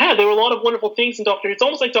wish they had. There were a lot of wonderful things in Doctor Who. It's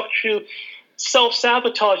almost like Doctor Who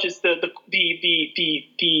self-sabotages the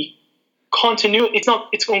continuity. It's not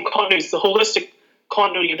its own continuity. It's the holistic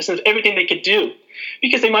continuity in the sense of everything they could do,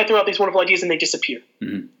 because they might throw out these wonderful ideas and they disappear.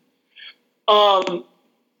 Mm-hmm.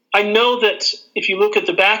 I know that if you look at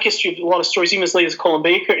the back history of a lot of stories, even as late as the Colin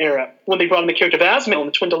Baker era, when they brought in the character of Asmael in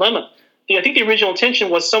the Twin Dilemma, I think the original intention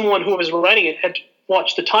was someone who was writing it had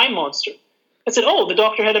watched The Time Monster and said, "Oh, the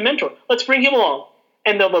Doctor had a mentor. Let's bring him along."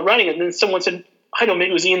 And they were writing it, and then someone said, I don't know,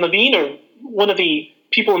 maybe it was Ian Levine or one of the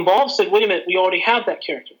people involved said, "Wait a minute, we already have that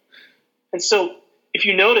character." And so, if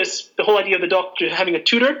you notice, the whole idea of the Doctor having a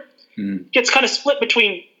tutor gets kind of split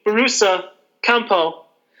between Barusa, Campo,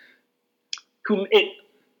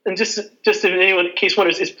 and just if anyone in case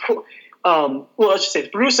wonders, let's just say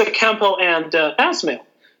it's Barusa, Campo, and Asmael.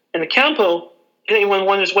 And the Campo, anyone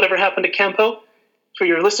wonders whatever happened to Campo, for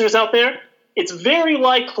your listeners out there, it's very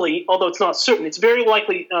likely, although it's not certain, it's very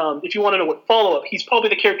likely, if you want to know what follow-up, he's probably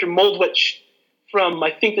the character Moldwich from,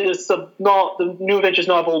 I think it's the New Adventures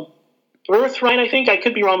novel Birthright, I think. I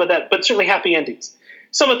could be wrong with that, but certainly Happy Endings.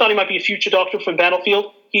 Someone thought he might be a future Doctor from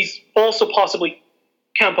Battlefield. He's also possibly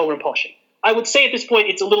Campo Rinpoche. I would say at this point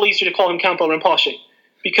it's a little easier to call him Campo Rinpoche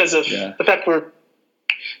because of the fact we're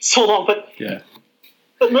so long. But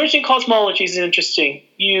But merging cosmologies is interesting.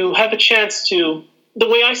 You have a chance to, the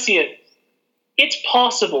way I see it, it's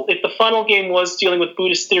possible if the final game was dealing with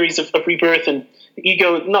Buddhist theories of rebirth and the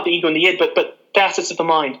ego, not the ego and the id, but facets of the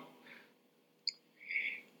mind.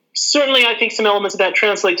 Certainly, I think some elements of that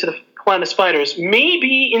translate to the Clan of Spiders.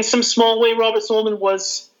 Maybe in some small way, Robert Solomon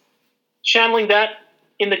was channeling that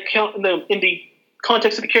in the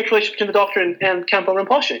context of the character relationship between the Doctor and Khenpo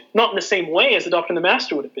Rinpoche. Not in the same way as the Doctor and the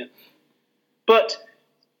Master would have been. But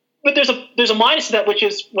there's a minus to that, which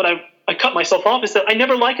is what I cut myself off, is that I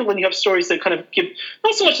never like it when you have stories that kind of give,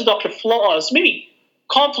 not so much the Doctor flaws, maybe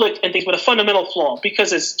conflict and things, but a fundamental flaw.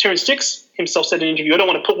 Because as Terrence Dicks himself said in an interview, I don't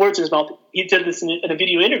want to put words in his mouth, he did this in a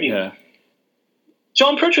video interview. Yeah.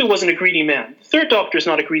 John Pertwee wasn't a greedy man. The Third Doctor is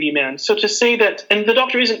not a greedy man. So to say that, and the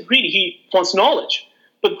Doctor isn't greedy, he wants knowledge.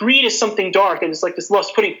 But greed is something dark, and it's like this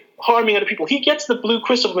lust, harming other people. He gets the blue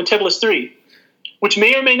crystal from Metabolus 3, which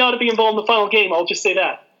may or may not be involved in the final game, I'll just say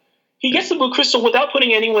that. He gets the blue crystal without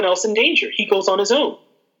putting anyone else in danger. He goes on his own.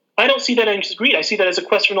 I don't see that as greed. I see that as a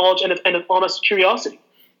quest for knowledge and an honest curiosity.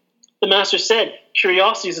 The Master said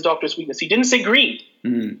curiosity is the Doctor's weakness. He didn't say greed.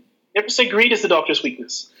 Mm-hmm. Never say greed is the Doctor's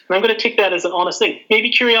weakness. And I'm going to take that as an honest thing. Maybe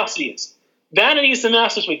curiosity is. Vanity is the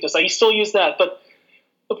Master's weakness. I still use that. But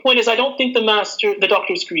the point is, I don't think the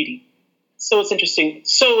Doctor is greedy. So it's interesting.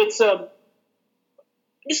 So it's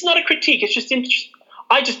not a critique. It's just interesting.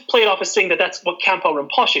 I just play it off as saying that that's what Khenpo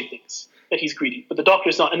Rinpoche thinks, that he's greedy. But the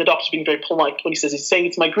Doctor's not, and the Doctor's being very polite when he says he's saying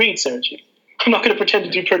it's my greed, Sarahji. I'm not going to pretend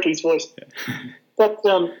to do Pertwee's voice. Yeah. But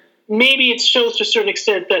maybe it shows to a certain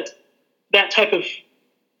extent that type of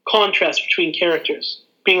contrast between characters,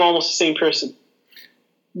 being almost the same person,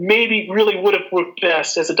 maybe really would have worked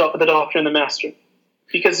best as the Doctor and the Master.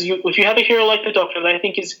 Because if you have a hero like the Doctor that I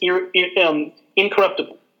think is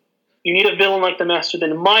incorruptible, you need a villain like the Master that,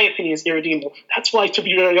 in my opinion, is irredeemable. That's why, to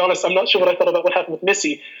be very honest, I'm not sure what I thought about what happened with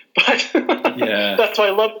Missy, but yeah. That's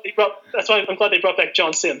why that's why I'm glad they brought back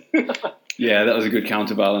John Sim. Yeah, that was a good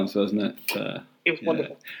counterbalance, wasn't it? It was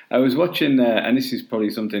wonderful. I was watching, and this is probably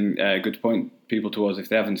something good to point people towards if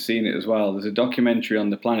they haven't seen it as well. There's a documentary on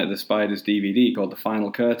the Planet of the Spiders DVD called The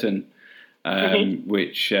Final Curtain,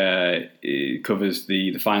 which covers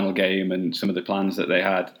the final game and some of the plans that they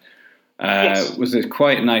had. Yes. Was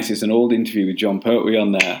quite nice. It's an old interview with John Pertwee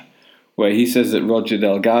on there, where he says that Roger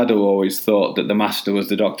Delgado always thought that the Master was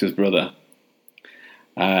the Doctor's brother.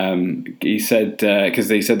 He said, because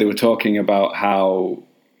they said they were talking about how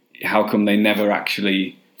come they never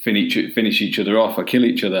actually finish each other off or kill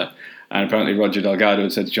each other, and apparently Roger Delgado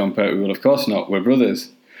had said to John Pertwee, well, of course not, we're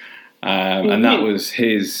brothers. And that was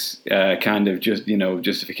his kind of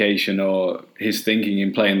justification, or his thinking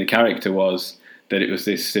in playing the character, was that it was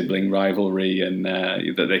this sibling rivalry and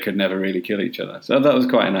that they could never really kill each other. So that was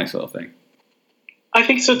quite a nice little thing. I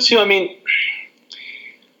think so too. I mean,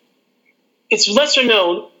 it's lesser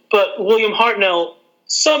known, but William Hartnell,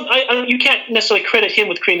 you can't necessarily credit him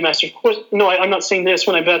with creating the Master. Of course, no, I'm not saying this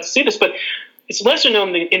when I'm about to say this, but it's lesser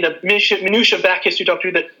known in the minutiae of back history Doctor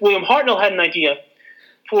Who that William Hartnell had an idea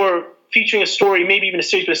for featuring a story, maybe even a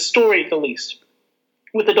series, but a story at the least,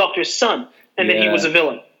 with the Doctor's son, and that he was a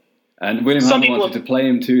villain. And William Hartnell wanted to play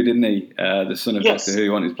him too, didn't he? The son of Doctor Who. He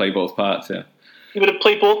wanted to play both parts, yeah. He would have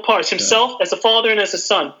played both parts, himself as a father and as a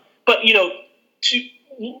son. But,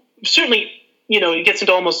 certainly, it gets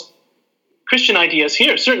into almost Christian ideas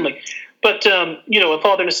here, certainly. But, a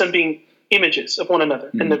father and a son being images of one another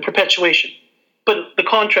and the perpetuation. But the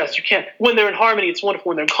contrast, you can't. When they're in harmony, it's wonderful.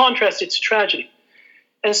 When they're in contrast, it's tragedy.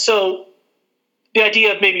 And so the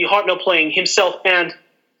idea of maybe Hartnell playing himself and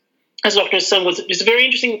as Doctor and Son is a very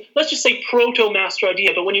interesting, let's just say, proto-Master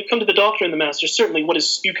idea. But when you come to the Doctor and the Master, certainly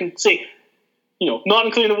you can say, not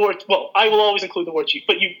including the word, well, I will always include the word chief,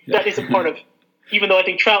 but that is a part of, even though I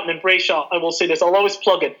think Troughton and Brayshaw, I will say this, I'll always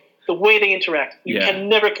plug it, the way they interact. You can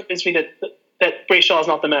never convince me that Brayshaw is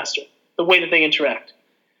not the Master, the way that they interact.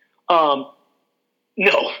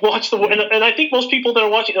 No, watch and I think most people that are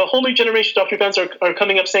watching, a whole new generation of Doctor fans are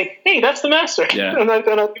coming up saying, hey, that's the Master. Yeah. and I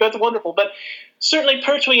think that's wonderful. But certainly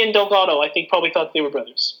Pertwee and Delgado, I think, probably thought they were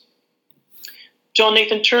brothers. John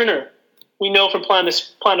Nathan Turner, we know from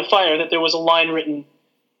Planet of Fire that there was a line written,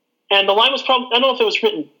 and the line was probably, I don't know if it was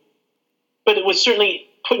written, but it was certainly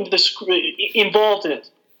put into involved in it.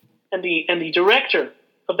 And the director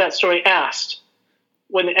of that story asked,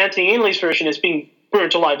 when Anthony Ainley's version is being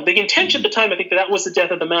burnt alive. The intention at the time, I think, that was the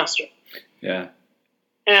death of the Master. Yeah.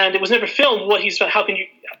 And it was never filmed. How can you?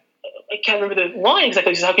 I can't remember the line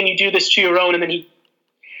exactly. He says, how can you do this to your own? And then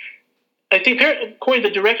I think, according to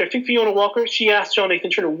the director, I think Fiona Walker, she asked John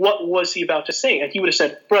Nathan Turner, what was he about to say? And he would have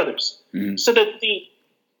said, brothers. Mm-hmm. So that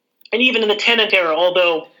and even in the Tennant era,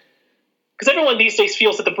 although Because everyone these days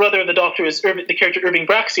feels that the brother of the Doctor is the character Irving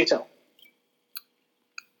Braxiatel.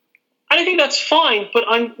 And I think that's fine, but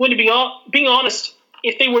I'm going to be being honest.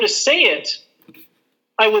 If they were to say it,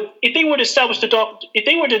 if they were to establish if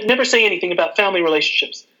they were to never say anything about family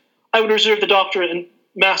relationships, I would reserve the Doctor and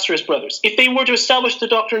Master as brothers. If they were to establish the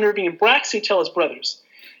Doctor and Irving and Braxiatel as brothers,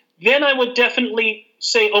 then I would definitely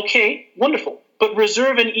say, okay, wonderful, but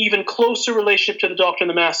reserve an even closer relationship to the Doctor and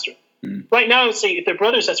the Master. Right now, I would say if they're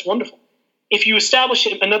brothers, that's wonderful. If you establish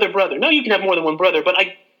another brother, now you can have more than one brother, but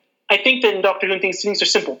I think that in Doctor Who things are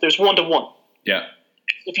simple. There's 1-to-1. Yeah.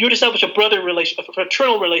 If you were to establish a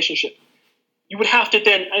fraternal relationship, you would have to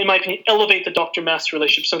then, in my opinion, elevate the Doctor-Master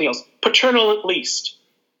relationship to something else. Paternal at least.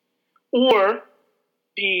 Or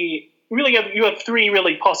you have three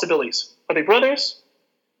really possibilities. Are they brothers?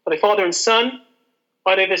 Are they father and son?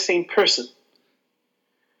 Are they the same person?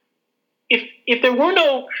 If there were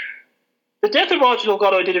no... The death of Roger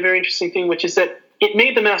Delgado did a very interesting thing, which is that it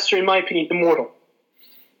made the Master, in my opinion, immortal.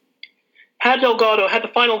 Had the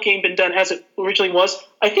final game been done as it originally was,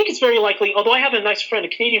 I think it's very likely, although I have a nice friend, a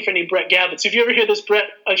Canadian friend named Brett Gabbett. So if you ever hear this, Brett,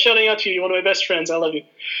 I'm shouting out to you. You're one of my best friends. I love you.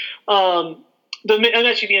 I'm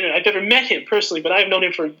actually the internet. I've never met him personally, but I've known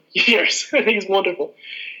him for years. I think he's wonderful.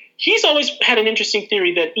 He's always had an interesting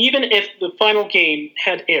theory that even if the final game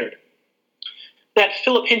had aired, that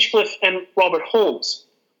Philip Hinchcliffe and Robert Holmes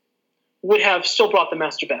would have still brought the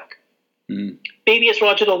Master back. Maybe as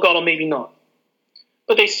Roger Delgado, maybe not.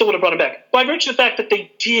 But they still would have brought him back. By virtue of the fact that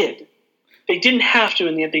they did. They didn't have to,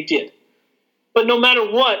 in the end they did. But no matter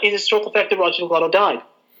what, it is a historical fact that Roger Delgado died.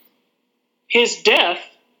 His death,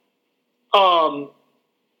 we'll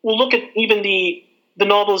look at even the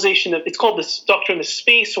novelization of, it's called The Doctor and the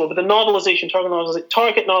Space War, but the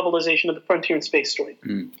target novelization of the Frontier in Space story.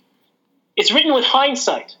 It's written with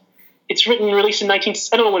hindsight. It's released in I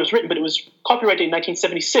don't know when it was written, but it was copyrighted in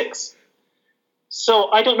 1976.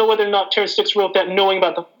 So I don't know whether or not Terrence Dicks wrote that knowing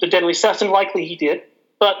about the Deadly Assassin. Likely he did,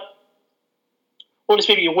 or just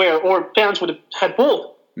maybe aware, or fans would have had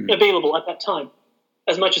both available at that time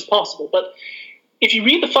as much as possible. But if you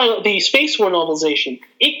read the Space War novelization,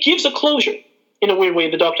 it gives a closure in a weird way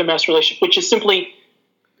of the Doctor-Master relationship, which is simply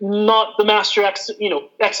not the Master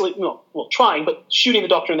trying, but shooting the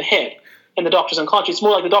Doctor in the head, and the Doctor's unconscious. It's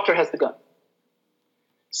more like the Doctor has the gun.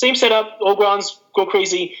 Same setup, Ogrons go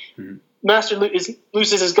crazy, Master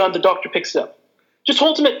loses his gun, the Doctor picks it up. Just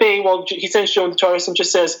holds him at bay while he sends Jo in the TARDIS and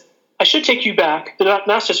just says, I should take you back. The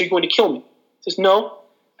Master says, are you going to kill me? He says, no,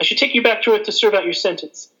 I should take you back to Earth to serve out your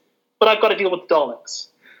sentence. But I've got to deal with the Daleks.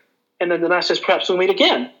 And then the Master says, perhaps we'll meet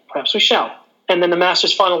again. Perhaps we shall. And then the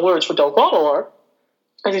Master's final words for Delgado are,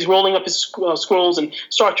 as he's rolling up his scrolls and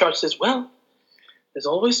star charts, says, well, there's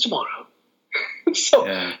always tomorrow.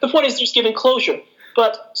 The point is just giving closure.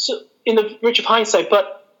 But in the reach of hindsight,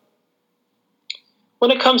 but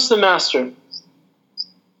when it comes to the Master,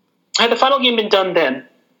 had the final game been done then,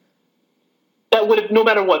 that would have, no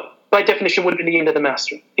matter what, by definition, would have been the end of the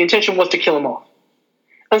Master. The intention was to kill him off.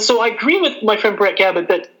 And so I agree with my friend Brett Gabbett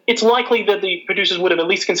that it's likely that the producers would have at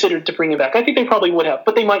least considered to bring him back. I think they probably would have,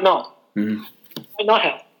 but they might not. Might not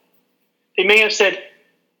have. They may have said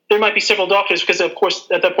there might be several Doctors, because of course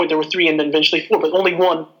at that point there were 3 and then eventually 4, but only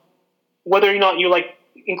one. Whether or not you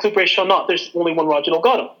include Brace or not, there's only one Roger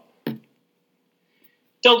Delgado.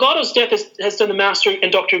 Delgado's death has done the Master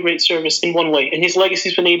and Doctor a great service in one way, and his legacy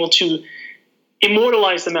has been able to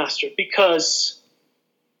immortalize the Master, because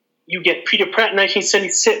you get Peter Pratt in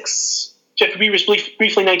 1976, Geoffrey Beevers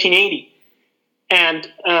briefly in 1980,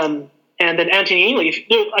 and then Anthony Ainley.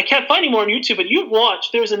 I can't find any more on YouTube, but you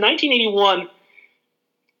watch. There was a 1981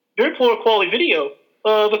 very poor quality video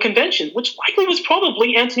of a convention, which likely was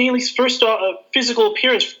probably Anthony Ainley's first physical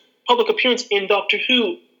appearance, public appearance in Doctor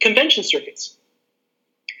Who convention circuits.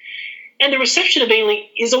 And the reception of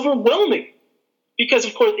Ainley is overwhelming because,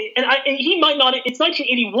 of course, and he might not. It's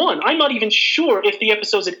 1981. I'm not even sure if the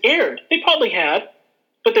episodes had aired. They probably had,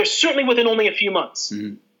 but they're certainly within only a few months.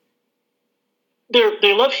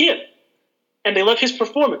 They love him, and they love his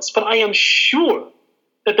performance. But I am sure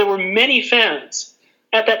that there were many fans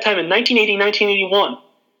at that time in 1980, 1981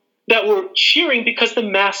 that were cheering because the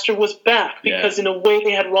Master was back. Because in a way,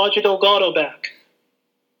 they had Roger Delgado back.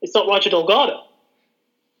 It's not Roger Delgado.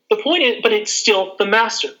 The point is, but it's still the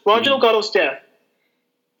Master. Roger Delgado's death,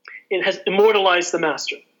 it has immortalized the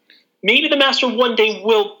Master. Maybe the Master one day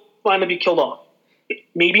will finally be killed off.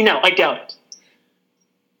 Maybe now. I doubt it.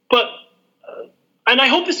 But, and I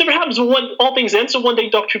hope this never happens. When all things end, so one day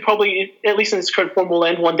Doctor Who probably, at least in its current form, will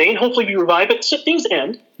end one day, and hopefully we revive it. So things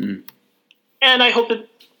end. And I hope that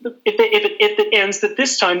if it ends, that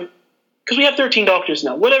this time, because we have 13 Doctors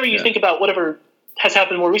now, whatever you think about whatever has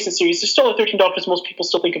happened in more recent series, there's still a 13 Doctors. Most people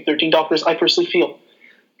still think of 13 Doctors, I personally feel.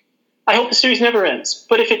 I hope the series never ends.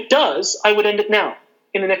 But if it does, I would end it now.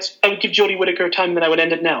 I would give Jodie Whittaker time, then I would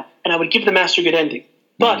end it now. And I would give the Master a good ending.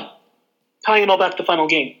 But, tying it all back to the final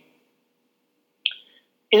game.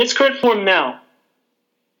 In its current form now,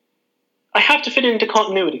 I have to fit it into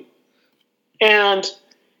continuity. And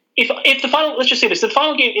if the final, let's just say this, the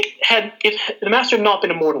final game, if the Master had not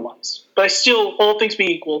been immortalized, but I still, all things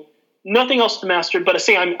being equal, nothing else with the Master, but I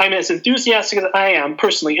say I'm as enthusiastic as I am,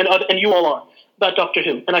 personally, and you all are, about Doctor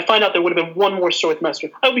Who, and I find out there would have been one more story with the Master,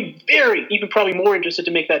 I would be even probably more interested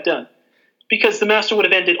to make that done. Because the Master would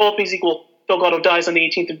have ended, all things equal, Delgado dies on the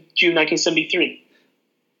 18th of June, 1973.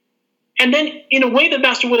 And then, in a way, the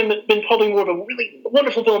Master would have been probably more of a really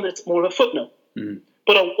wonderful villain that's more of a footnote. Mm-hmm.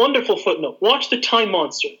 But a wonderful footnote. Watch The Time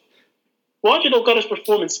Monster. Watch Delgado's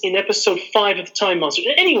performance in episode 5 of The Time Monster,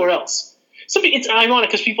 anywhere else. It's ironic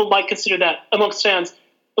because people might consider that, amongst fans,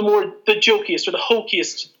 the jokiest or the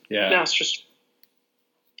hokiest Master.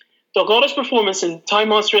 Delgado's performance in Time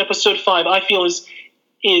Monster episode 5, I feel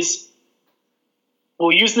is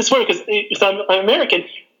we'll use this word because I'm American,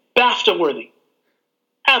 BAFTA-worthy.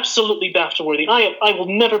 Absolutely BAFTA-worthy. I will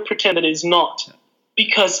never pretend that it is not.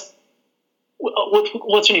 Because,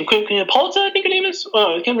 what's her name? Queen Hippolyta, I think her name is?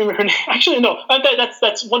 I can't remember her name. Actually, no.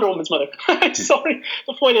 That's Wonder Woman's mother. Sorry.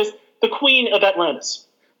 The point is, the Queen of Atlantis.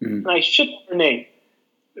 Mm. I should know her name.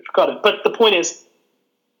 I forgot it. But the point is...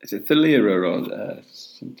 Is it Thelyra or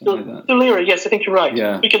something like that? Thelyra, yes, I think you're right.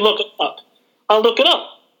 Yeah. We can look it up. I'll look it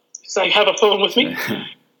up. Because I have a phone with me.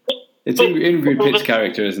 It's Ingrid Pitt's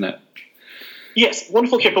character, isn't it? Yes,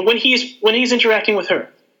 wonderful character. But when he's interacting with her,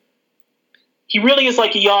 he really is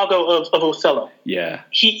like Iago of Othello. Yeah.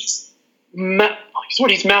 He's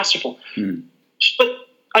masterful. Mm. But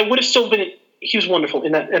I would have still been... He was wonderful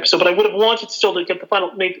in that episode, but I would have wanted still to get the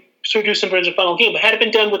final, maybe do some version of the final game. But had it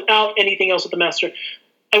been done without anything else with the Master,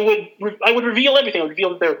 I would reveal everything. I would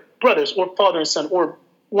reveal that they're brothers or father and son or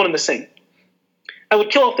one and the same. I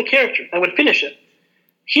would kill off the character. I would finish it.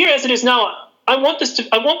 Here, as it is now, I want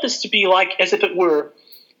this to be like as if it were.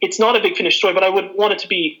 It's not a big finished story, but I would want it to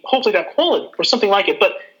be hopefully that quality or something like it.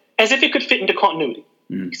 But as if it could fit into continuity,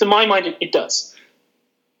 because in my mind it does.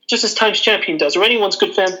 Just as Times Champion does, or anyone's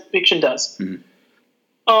good fan fiction does.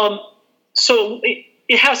 Mm-hmm. So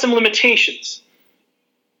it has some limitations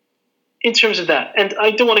in terms of that. And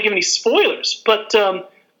I don't want to give any spoilers, but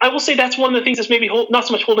I will say that's one of the things that's maybe not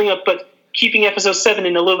so much holding up, but keeping episode 7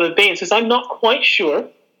 in a little bit of abeyance, because I'm not quite sure.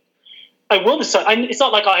 I will decide. It's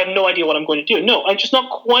not like I have no idea what I'm going to do. No, I'm just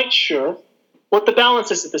not quite sure what the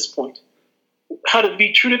balance is at this point. How to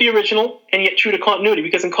be true to the original and yet true to continuity,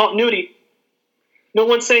 because in continuity, no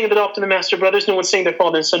one's saying the Doctor and the Master brothers. No one's saying they're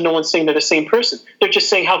father and son. No one's saying they're the same person. They're just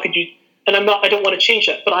saying, how could you... And I don't want to change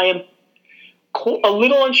that, but I am a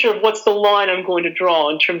little unsure of what's the line I'm going to draw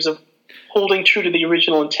in terms of holding true to the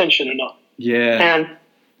original intention or not. Yeah. And,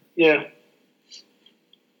 yeah.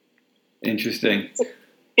 Interesting.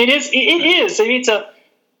 It is. I mean,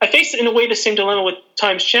 I face in a way the same dilemma with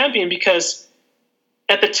Times Champion, because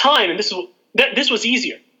at the time, and this was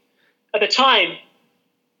easier. At the time,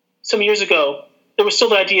 some years ago, there was still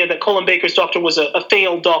the idea that Colin Baker's Doctor was a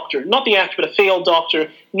failed Doctor. Not the actor, but a failed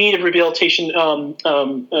Doctor, needed rehabilitation,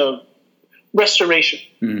 restoration.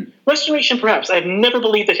 Mm-hmm. Restoration, perhaps. I've never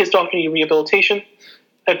believed that his Doctor needed rehabilitation.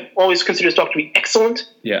 I've always considered his Doctor to be excellent.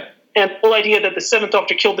 Yeah. And the whole idea that the 7th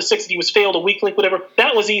Doctor killed the 6th, that he was failed, a weak link, whatever,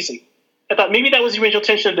 that was easy. I thought maybe that was the original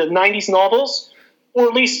intention of the 90s novels, or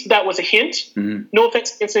at least that was a hint. Mm-hmm. No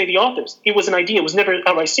offense against any of the authors. It was an idea. It was never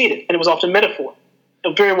outright stated, and it was often metaphor.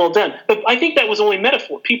 Very well done. But I think that was only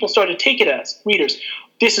metaphor. People started to take it as, readers,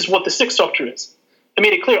 this is what the 6th Doctor is. I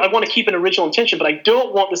made it clear, I want to keep an original intention, but I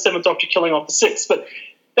don't want the 7th Doctor killing off the 6th. But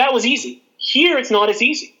that was easy. Here it's not as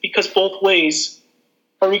easy, because both ways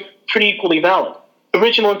are pretty equally valid.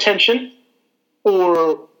 Original intention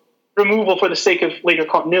or removal for the sake of later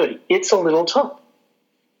continuity. It's a little tough.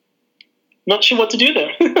 Not sure what to do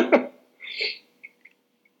there.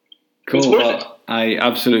 Cool. It's worth it. I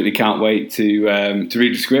absolutely can't wait to read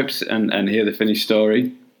the scripts and hear the finished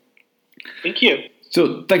story. Thank you.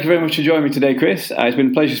 So thank you very much for joining me today, Chris. It's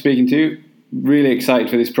been a pleasure speaking to you. Really excited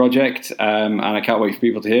for this project, and I can't wait for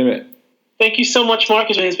people to hear it. Thank you so much, Mark.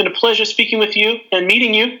 It's been a pleasure speaking with you and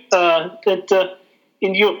meeting you.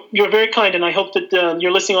 And you're very kind, and I hope that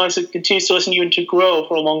your listening audience continues to listen to you and to grow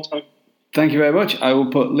for a long time. Thank you very much. I will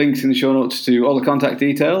put links in the show notes to all the contact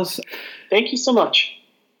details. Thank you so much.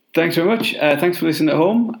 Thanks very much. Thanks for listening at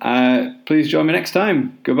home. Please join me next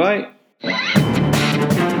time. Goodbye.